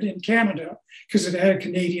I could in Canada because it had a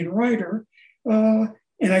Canadian writer.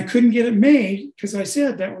 And I couldn't get it made because I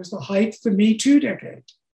said that was the height of the Me Too decade.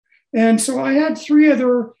 And so I had 3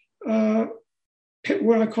 other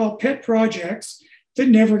what I call pet projects that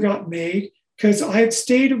never got made because I had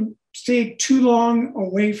stayed too long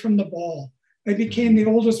away from the ball. I became the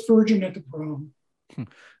oldest virgin at the prom.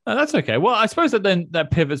 No, that's okay. Well, I suppose that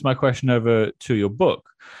pivots my question over to your book.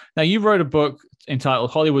 Now, you wrote a book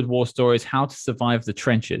entitled Hollywood War Stories, How to Survive the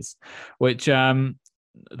Trenches, which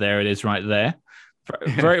there it is right there.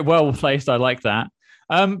 Very well placed. I like that.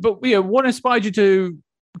 But what inspired you to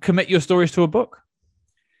commit your stories to a book?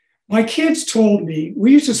 My kids told me,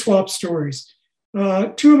 we used to swap stories. 2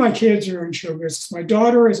 of my kids are in show business. My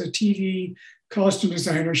daughter is a TV costume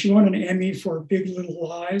designer. She won an Emmy for Big Little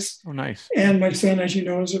Lies. Oh, nice. And my son, as you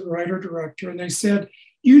know, is a writer-director. And they said,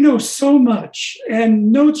 you know so much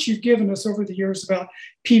and notes you've given us over the years about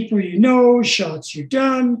people you know, shots you've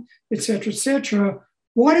done, et cetera,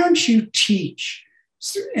 why don't you teach?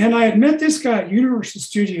 And I had met this guy at Universal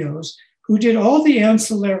Studios who did all the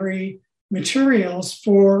ancillary materials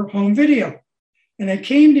for home video. And I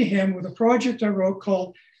came to him with a project I wrote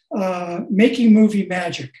called Making Movie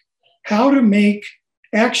Magic, how to make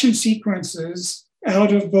action sequences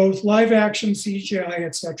out of both live action, CGI,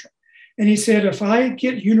 et cetera. And he said, if I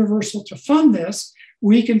get Universal to fund this,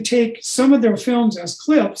 we can take some of their films as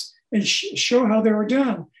clips and show how they were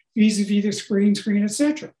done, vis-a-vis the screen, et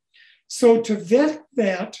cetera. So to vet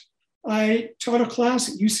that, I taught a class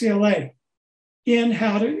at UCLA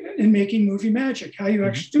in making movie magic, how you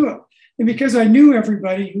actually do it. And because I knew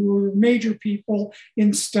everybody who were major people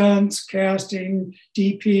in stunts, casting,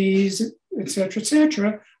 DPs, et cetera, et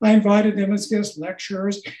cetera. I invited them as guest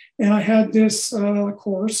lecturers, and I had this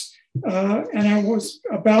course, and I was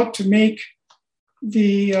about to make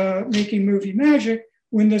the Making Movie Magic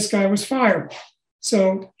when this guy was fired.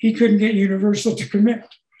 So he couldn't get Universal to commit.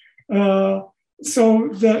 So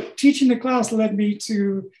the teaching the class led me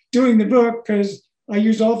to doing the book because I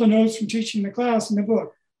used all the notes from teaching the class in the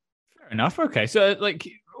book. Fair enough. Okay. So like,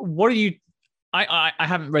 what are you, I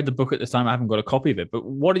haven't read the book at this time. I haven't got a copy of it, but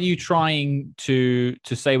what are you trying to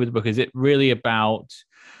say with the book? Is it really about,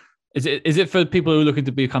 is it for people who are looking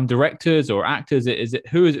to become directors or actors?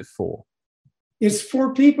 Who is it for? It's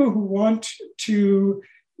for people who want to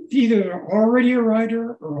either already a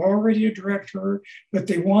writer or already a director, but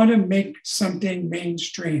they want to make something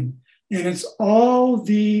mainstream. And it's all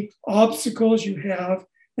the obstacles you have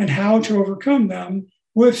and how to overcome them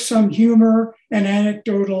with some humor and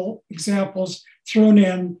anecdotal examples thrown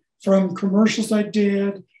in from commercials I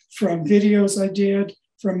did, from videos I did,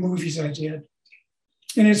 from movies I did.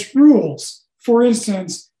 And it's rules. For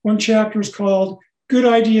instance, one chapter is called Good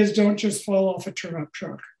Ideas Don't Just Fall Off a Turnip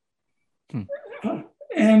Truck.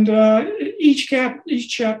 And each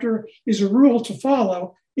chapter is a rule to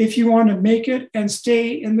follow if you want to make it and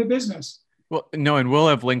stay in the business. Well, no, and we'll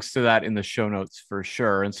have links to that in the show notes for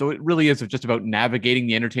sure. And so it really is just about navigating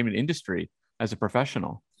the entertainment industry as a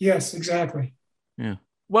professional. Yes, exactly. Yeah.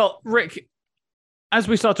 Well, Rick, as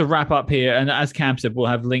we start to wrap up here, and as Cam said, we'll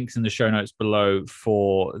have links in the show notes below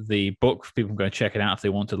for the book for people to go check it out if they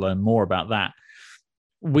want to learn more about that.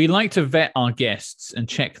 We like to vet our guests and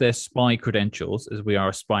check their spy credentials, as we are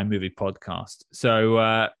a spy movie podcast. So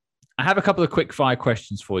I have a couple of quick fire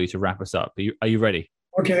questions for you to wrap us up. Are you ready?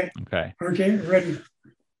 Okay. Okay, ready.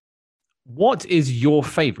 What is your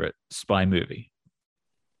favorite spy movie?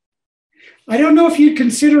 I don't know if you'd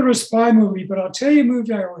consider it a spy movie, but I'll tell you a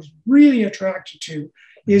movie I was really attracted to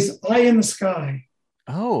is Eye in the Sky.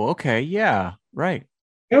 Oh, okay. Yeah, right.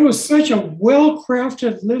 That was such a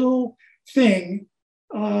well-crafted little thing.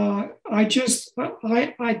 I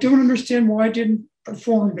don't understand why it didn't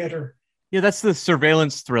perform better. Yeah, that's the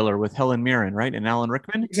surveillance thriller with Helen Mirren, right? And Alan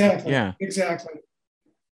Rickman? Exactly. Yeah. Exactly.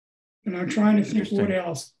 And I'm trying to think what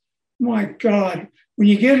else. My God, when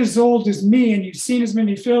you get as old as me and you've seen as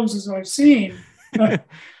many films as I've seen,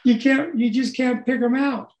 you just can't pick them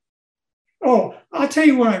out. Oh, I'll tell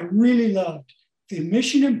you what I really loved. The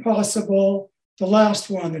Mission Impossible, the last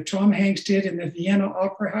one that Tom Hanks did in the Vienna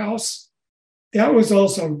Opera House. That was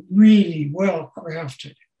also really well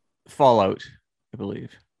crafted. Fallout, I believe.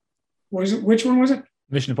 Was it? Which one was it?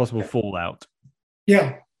 Mission Impossible Fallout.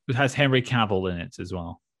 Yeah. It has Henry Cavill in it as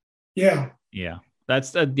well. Yeah. Yeah.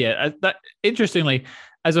 That's that. Interestingly,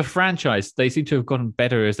 as a franchise, they seem to have gotten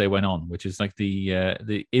better as they went on, which is like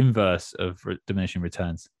the inverse of diminishing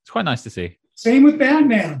returns. It's quite nice to see. Same with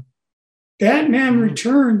Batman. Batman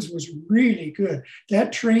Returns was really good.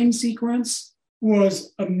 That train sequence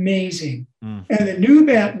was amazing. And the new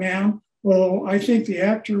Batman, although I think the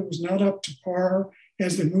actor was not up to par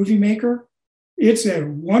as the movie maker, it's a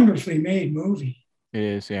wonderfully made movie. It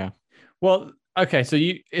is, yeah. Well, okay, so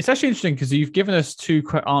it's actually interesting because you've given us two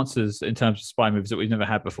answers in terms of spy movies that we've never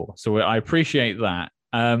had before. So I appreciate that.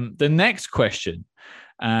 The next question,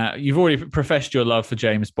 you've already professed your love for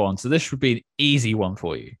James Bond, so this would be an easy one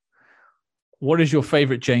for you. What is your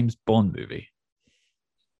favorite James Bond movie?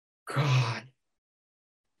 God.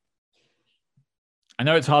 I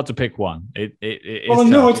know it's hard to pick one. It is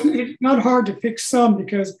no, it's not hard to pick some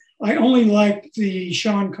because I only like the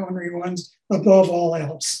Sean Connery ones above all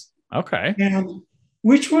else. Okay. And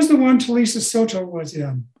which was the one Talisa Soto was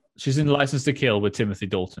in? She's in License to Kill with Timothy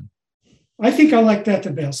Dalton. I think I like that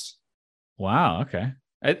the best. Wow. Okay.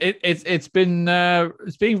 It's being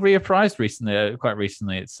reappraised recently, quite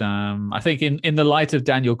recently. It's I think in the light of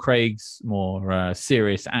Daniel Craig's more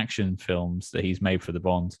serious action films that he's made for the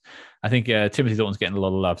Bonds, I think Timothy Dalton's getting a lot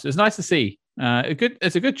of love. So it's nice to see.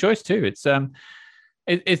 It's a good choice too. It's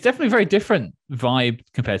definitely a very different vibe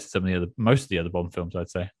compared to most of the other Bond films,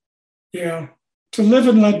 I'd say. Yeah. To Live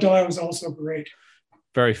and Let Die was also great.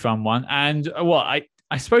 Very fun one. And I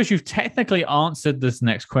suppose you've technically answered this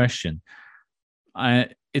next question.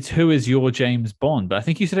 It's who is your James Bond? But I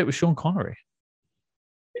think you said it was Sean Connery.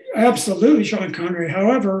 Absolutely, Sean Connery.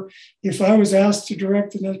 However, if I was asked to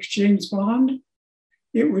direct the next James Bond,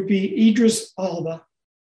 it would be Idris Elba.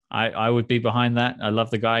 I would be behind that. I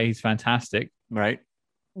love the guy. He's fantastic. Right.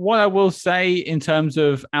 What I will say in terms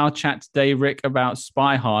of our chat today, Rick, about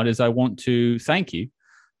Spy Hard is I want to thank you,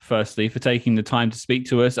 firstly, for taking the time to speak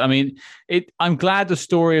to us. I mean, I'm glad the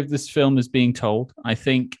story of this film is being told. I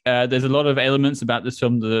think there's a lot of elements about this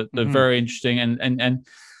film that are very interesting. And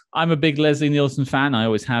I'm a big Leslie Nielsen fan. I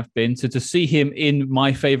always have been. So to see him in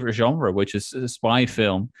my favorite genre, which is a spy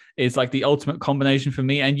film, is like the ultimate combination for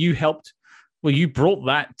me. And you helped, well, you brought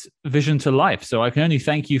that vision to life. So I can only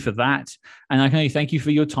thank you for that. And I can only thank you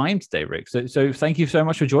for your time today, Rick. So thank you so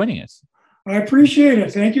much for joining us. I appreciate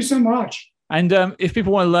it. Thank you so much. And if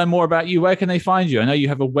people want to learn more about you, where can they find you? I know you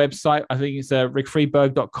have a website. I think it's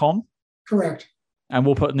rickfriedberg.com. Correct. And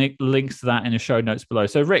we'll put links to that in the show notes below.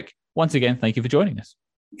 So, Rick, once again, thank you for joining us.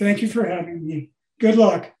 Thank you for having me. Good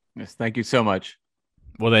luck. Yes, thank you so much.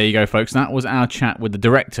 Well, there you go, folks. That was our chat with the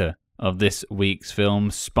director of this week's film,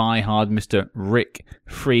 Spy Hard, Mr. Rick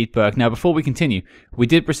Friedberg. Now, before we continue, we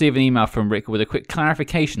did receive an email from Rick with a quick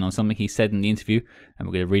clarification on something he said in the interview, and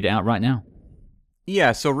we're going to read it out right now.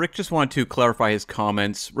 Yeah, so Rick just wanted to clarify his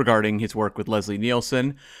comments regarding his work with Leslie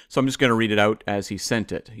Nielsen, so I'm just going to read it out as he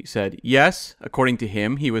sent it. He said, yes, according to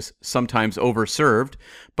him, he was sometimes overserved,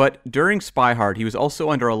 but during Spy Hard, he was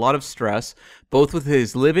also under a lot of stress, both with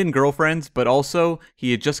his live-in girlfriends, but also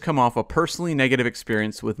he had just come off a personally negative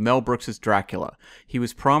experience with Mel Brooks's Dracula. He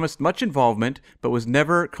was promised much involvement, but was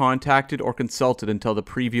never contacted or consulted until the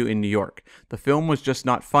preview in New York. The film was just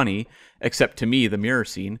not funny, except to me, the mirror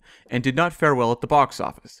scene, and did not fare well at the box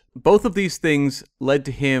office. Both of these things led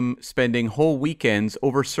to him spending whole weekends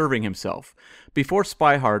over-serving himself. Before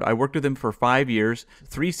Spy Hard, I worked with him for 5 years,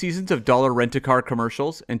 3 seasons of dollar rent-a-car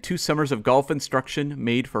commercials, and 2 summers of golf instruction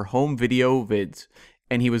made for home video vids.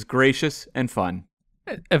 And he was gracious and fun.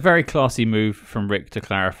 A very classy move from Rick to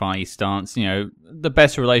clarify his stance. You know, the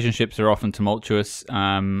best relationships are often tumultuous,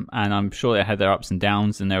 and I'm sure they had their ups and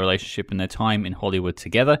downs in their relationship and their time in Hollywood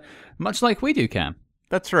together, much like we do, Cam.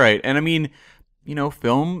 That's right. And I mean, you know,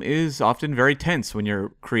 film is often very tense when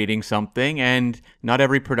you're creating something, and not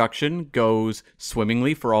every production goes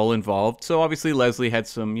swimmingly for all involved. So obviously Leslie had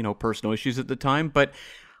some, you know, personal issues at the time, but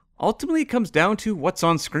ultimately it comes down to what's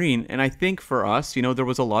on screen. And I think for us, you know, there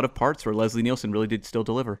was a lot of parts where Leslie Nielsen really did still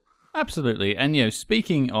deliver. Absolutely. And, you know,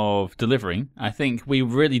 speaking of delivering, I think we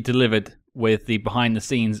really delivered with the behind the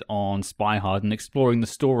scenes on Spy Hard and exploring the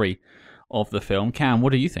story of the film. Cam,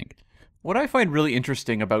 what do you think? What I find really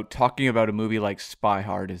interesting about talking about a movie like Spy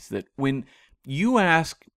Hard is that when you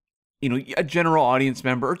ask, you know, a general audience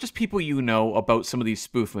member or just people you know about some of these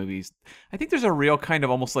spoof movies, I think there's a real kind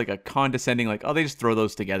of almost like a condescending, like, oh, they just throw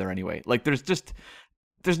those together anyway. Like there's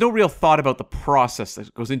no real thought about the process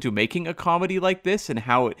that goes into making a comedy like this and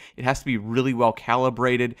how it has to be really well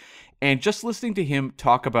calibrated. And just listening to him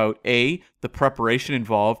talk about the preparation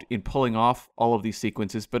involved in pulling off all of these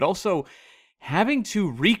sequences, but also having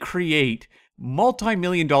to recreate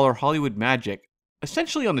multi-million-dollar Hollywood magic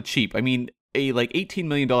essentially on the cheap. I mean, a like $18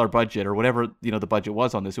 million budget or whatever, you know, the budget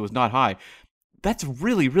was on this, it was not high. That's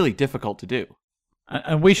really, really difficult to do.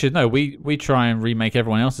 And we should know, we try and remake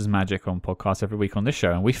everyone else's magic on podcasts every week on this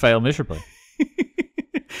show, and we fail miserably.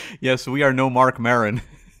 Yes, we are no Mark Maron.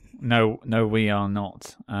 No, we are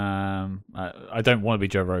not. I don't want to be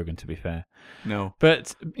Joe Rogan, to be fair. No.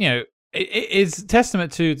 But, you know, it is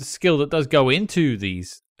testament to the skill that does go into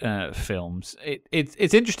these films.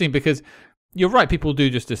 It's interesting because you're right, people do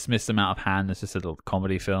just dismiss them out of hand as just a little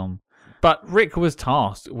comedy film. But Rick was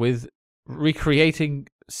tasked with recreating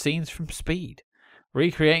scenes from Speed,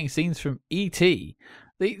 recreating scenes from E.T.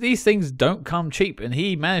 These things don't come cheap, and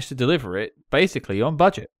he managed to deliver it basically on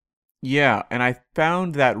budget. Yeah, and I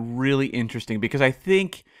found that really interesting because I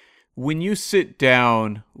think when you sit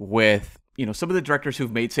down with, you know, some of the directors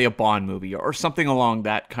who've made, say, a Bond movie or something along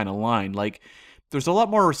that kind of line, like, there's a lot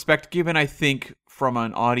more respect given, I think, from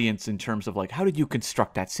an audience in terms of, like, how did you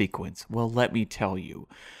construct that sequence? Well, let me tell you.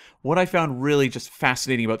 What I found really just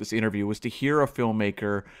fascinating about this interview was to hear a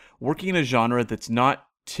filmmaker working in a genre that's not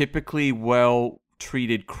typically well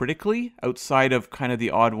treated critically outside of kind of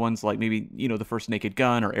the odd ones like maybe, you know, The First Naked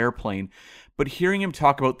Gun or Airplane. But hearing him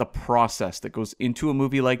talk about the process that goes into a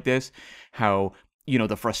movie like this, how, you know,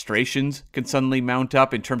 the frustrations can suddenly mount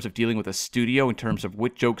up in terms of dealing with a studio, in terms of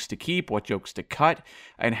what jokes to keep, what jokes to cut,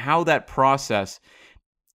 and how that process,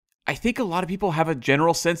 I think a lot of people have a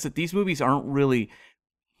general sense that these movies aren't really,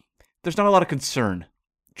 there's not a lot of concern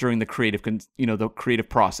during the creative, the creative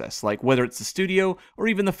process, like whether it's the studio or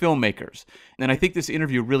even the filmmakers. And I think this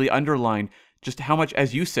interview really underlined just how much,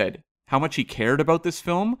 as you said, how much he cared about this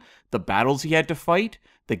film, the battles he had to fight,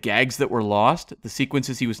 the gags that were lost, the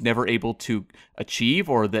sequences he was never able to achieve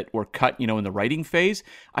or that were cut, you know, in the writing phase.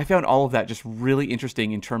 I found all of that just really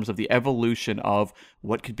interesting in terms of the evolution of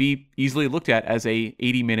what could be easily looked at as a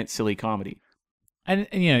 80-minute silly comedy. And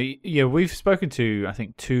you know, we've spoken to, I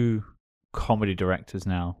think, 2 comedy directors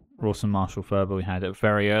now. Rawson Marshall Ferber, we had it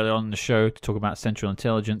very early on in the show to talk about Central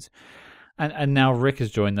Intelligence. And now Rick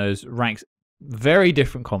has joined those ranks. very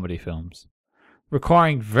different comedy films,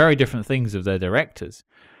 requiring very different things of their directors.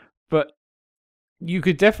 But you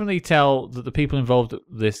could definitely tell that the people involved with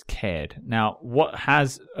this cared. Now, what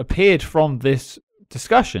has appeared from this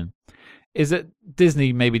discussion is that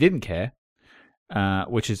Disney maybe didn't care,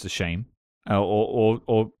 which is a shame,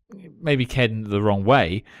 or maybe cared in the wrong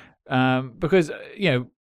way, because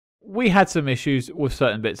we had some issues with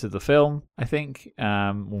certain bits of the film. I think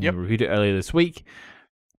when we reviewed it earlier this week,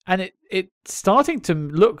 and it's starting to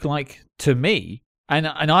look like, to me, and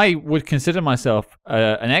I would consider myself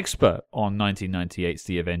an expert on 1998's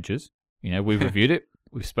The Avengers. We've reviewed it.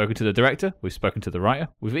 We've spoken to the director. We've spoken to the writer.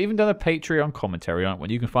 We've even done a Patreon commentary on it. When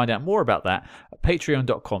you can find out more about that at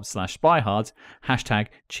patreon.com/spyhard,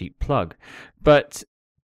 #cheap plug. But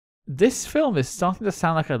this film is starting to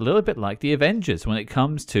sound like a little bit like The Avengers when it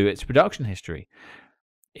comes to its production history.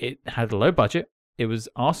 It had a low budget. It was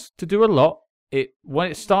asked to do a lot.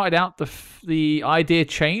 When it started out, the idea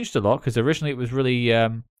changed a lot, because originally it was really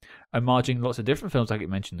homaging lots of different films, like it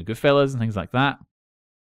mentioned the Goodfellas and things like that.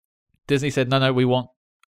 Disney said, no, we want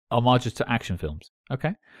homages to action films.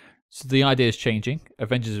 Okay, so the idea is changing.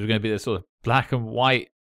 Avengers was going to be this sort of black and white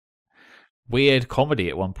weird comedy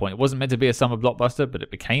at one point. It wasn't meant to be a summer blockbuster, but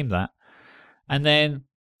it became that. And then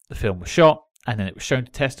the film was shot, and then it was shown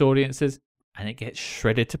to test audiences, and it gets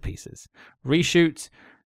shredded to pieces. Reshoots,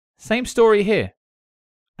 same story here.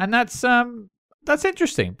 And that's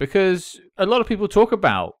interesting, because a lot of people talk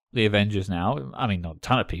about the Avengers now. I mean, not a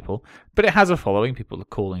ton of people, but it has a following. People are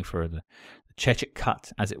calling for the Chechik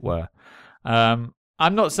cut, as it were. I'm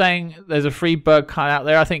not saying there's a Friedberg cut out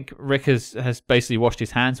there. I think Rick has basically washed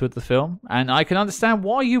his hands with the film, and I can understand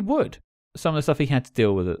why you would. Some of the stuff he had to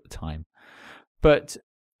deal with at the time. But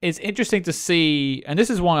it's interesting to see, and this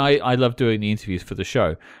is why I love doing the interviews for the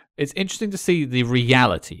show. It's interesting to see the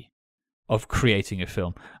reality of creating a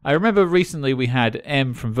film. I remember recently we had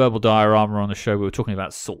M from Verbal Diorama on the show. We were talking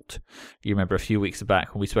about Salt. You remember a few weeks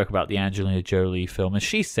back when we spoke about the Angelina Jolie film, and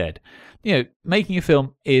she said, making a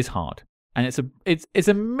film is hard, and it's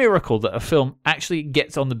a miracle that a film actually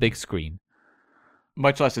gets on the big screen.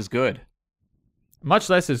 Much less is good. Much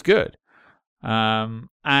less is good. And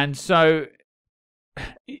so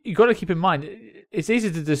you got to keep in mind, it's easy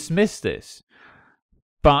to dismiss this,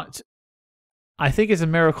 but I think it's a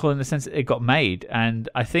miracle in the sense that it got made, and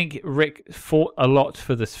I think Rick fought a lot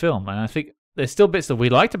for this film, and I think there's still bits that we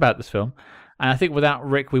liked about this film, and I think without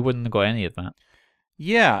Rick we wouldn't have got any of that.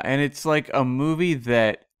 Yeah, and it's like a movie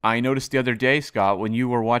that I noticed the other day, Scott, when you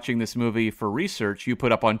were watching this movie for research, you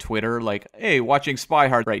put up on Twitter like, hey, watching Spy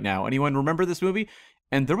Hard right now. Anyone remember this movie?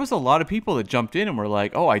 And there was a lot of people that jumped in and were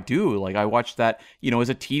like, oh, I do. Like, I watched that, as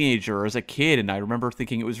a teenager or as a kid, and I remember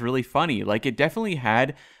thinking it was really funny. Like, it definitely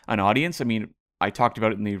had an audience. I mean, I talked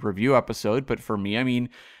about it in the review episode, but for me, I mean,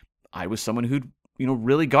 I was someone who'd,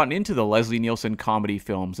 really gotten into the Leslie Nielsen comedy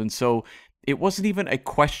films. And so it wasn't even a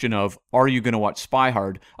question of, are you going to watch Spy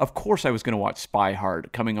Hard? Of course I was going to watch Spy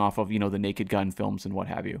Hard, coming off of, the Naked Gun films and what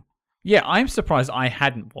have you. Yeah, I'm surprised I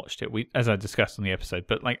hadn't watched it, as I discussed on the episode,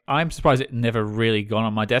 but I'm surprised it never really gone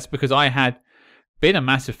on my desk, because I had been a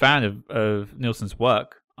massive fan of Nielsen's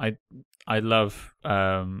work. I love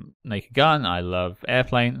Naked Gun, I love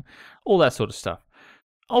Airplane, all that sort of stuff.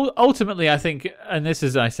 Ultimately, I think, and this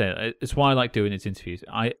is, I say, it's why I like doing these interviews.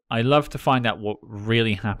 I love to find out what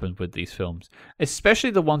really happened with these films, especially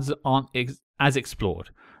the ones that aren't as explored.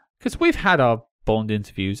 Because we've had our Bond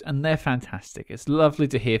interviews, and they're fantastic. It's lovely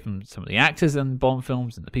to hear from some of the actors in Bond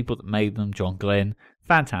films and the people that made them, John Glenn,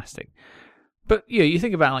 fantastic. But you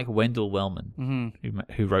think about like Wendell Wellman,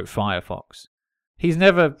 who wrote Firefox. He's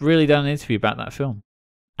never really done an interview about that film.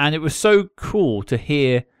 And it was so cool to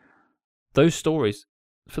hear those stories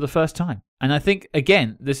for the first time. And I think,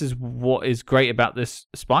 again, this is what is great about this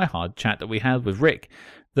Spy Hard chat that we had with Rick,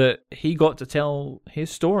 that he got to tell his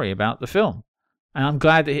story about the film. And I'm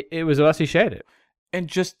glad that it was us who shared it. And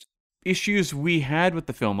just issues we had with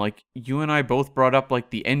the film. Like, you and I both brought up, like,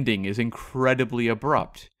 the ending is incredibly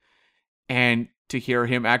abrupt. And to hear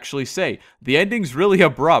him actually say, the ending's really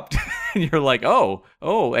abrupt. And you're like, oh,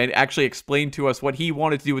 and actually explain to us what he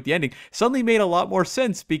wanted to do with the ending, suddenly made a lot more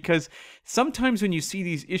sense, because sometimes when you see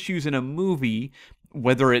these issues in a movie,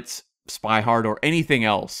 whether it's Spy Hard or anything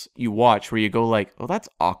else you watch where you go like, oh, that's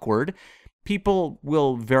awkward, people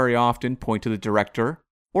will very often point to the director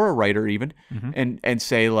or a writer even and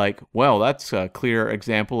say like, well, that's a clear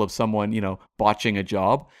example of someone, botching a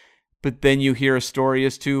job. But then you hear a story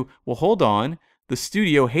as to, well, hold on, the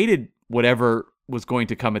studio hated whatever was going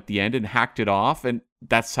to come at the end and hacked it off, and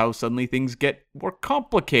that's how suddenly things get more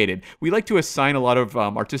complicated. We like to assign a lot of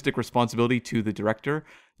artistic responsibility to the director,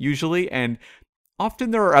 usually, and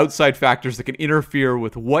often there are outside factors that can interfere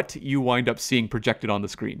with what you wind up seeing projected on the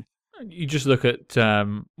screen. You just look at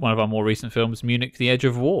one of our more recent films, Munich, The Edge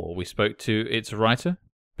of War. We spoke to its writer,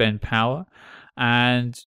 Ben Power,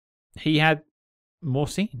 and he had more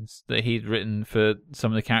scenes that he'd written for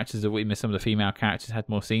some of the characters that we missed. Some of the female characters had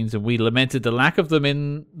more scenes, and we lamented the lack of them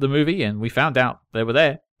in the movie, and we found out they were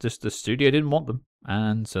there. Just the studio didn't want them,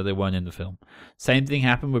 and so they weren't in the film. Same thing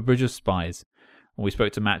happened with Bridge of Spies. When we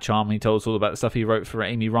spoke to Matt Charman, he told us all about the stuff he wrote for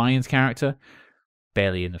Amy Ryan's character.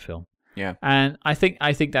 Barely in the film. Yeah. And I think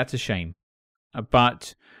that's a shame.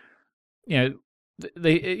 But,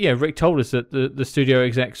 Rick told us that the studio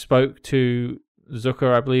exec spoke to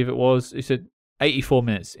Zucker, I believe it was. He said 84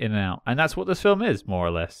 minutes in and out. And that's what this film is, more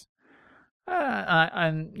or less.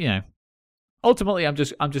 Ultimately, I'm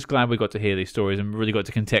just glad we got to hear these stories and really got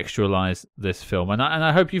to contextualize this film. And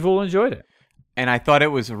I hope you've all enjoyed it. And I thought it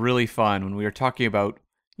was really fun when we were talking about,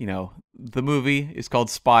 the movie is called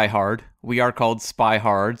Spy Hard. We are called Spy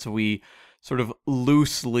Hard, so we sort of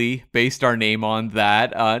loosely based our name on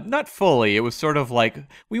that. Not fully. It was sort of like,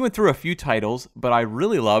 we went through a few titles, but I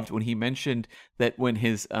really loved when he mentioned that when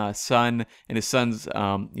his son and his son's,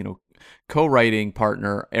 co-writing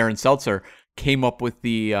partner, Aaron Seltzer, came up with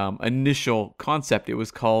the initial concept, it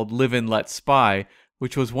was called Live and Let Spy,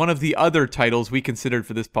 which was one of the other titles we considered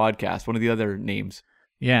for this podcast, one of the other names.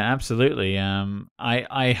 Yeah, absolutely.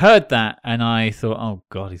 I heard that and I thought, oh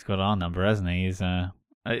God, he's got our number, hasn't he? He's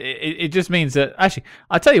it just means that, actually,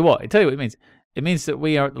 I'll tell you what it means. It means that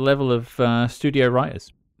we are at the level of studio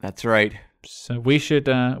writers. That's right. So we should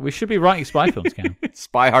be writing spy films, Cam.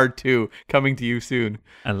 Spy Hard 2 coming to you soon.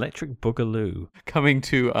 Electric Boogaloo coming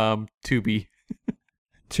to Tubi.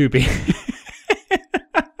 Tubi.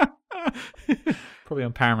 Probably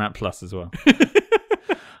on Paramount Plus as well.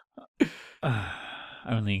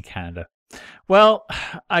 Only in Canada. Well,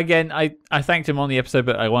 again, I thanked him on the episode,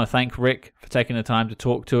 but I want to thank Rick for taking the time to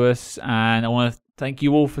talk to us, and I want to thank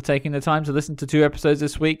you all for taking the time to listen to 2 episodes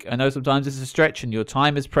this week. I know sometimes it's a stretch and your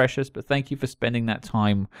time is precious, but thank you for spending that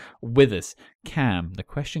time with us. Cam, the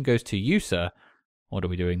question goes to you, sir. What are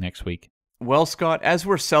we doing next week? Well, Scott, as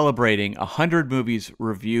we're celebrating 100 movies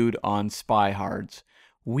reviewed on Spy Hards,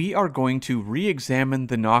 we are going to re-examine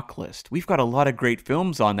the knock list. We've got a lot of great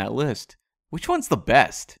films on that list. Which one's the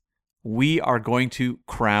best? We are going to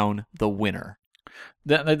crown the winner.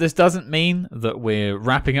 This doesn't mean that we're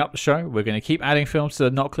wrapping up the show. We're going to keep adding films to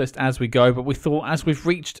the knock list as we go, but we thought as we've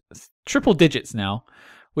reached triple digits now,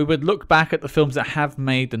 we would look back at the films that have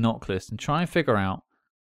made the knock list and try and figure out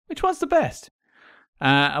which one's the best.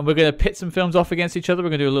 And we're going to pit some films off against each other. We're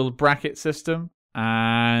going to do a little bracket system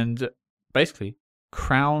and basically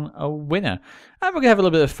crown a winner. And we're going to have a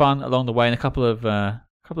little bit of fun along the way and a couple of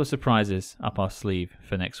surprises up our sleeve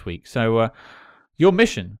for next week. So your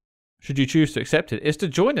mission, should you choose to accept it, is to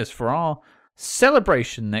join us for our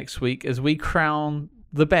celebration next week as we crown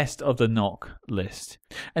the best of the knock list.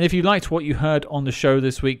 And if you liked what you heard on the show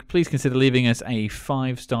this week, please consider leaving us a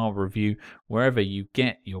 5-star review wherever you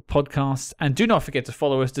get your podcasts. And do not forget to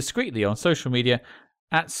follow us discreetly on social media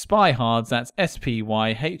at SpyHards, that's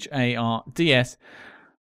SpyHards,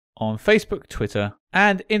 on Facebook, Twitter,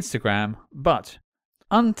 and Instagram. But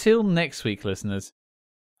until next week, listeners,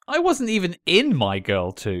 I wasn't even in My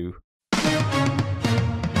Girl 2.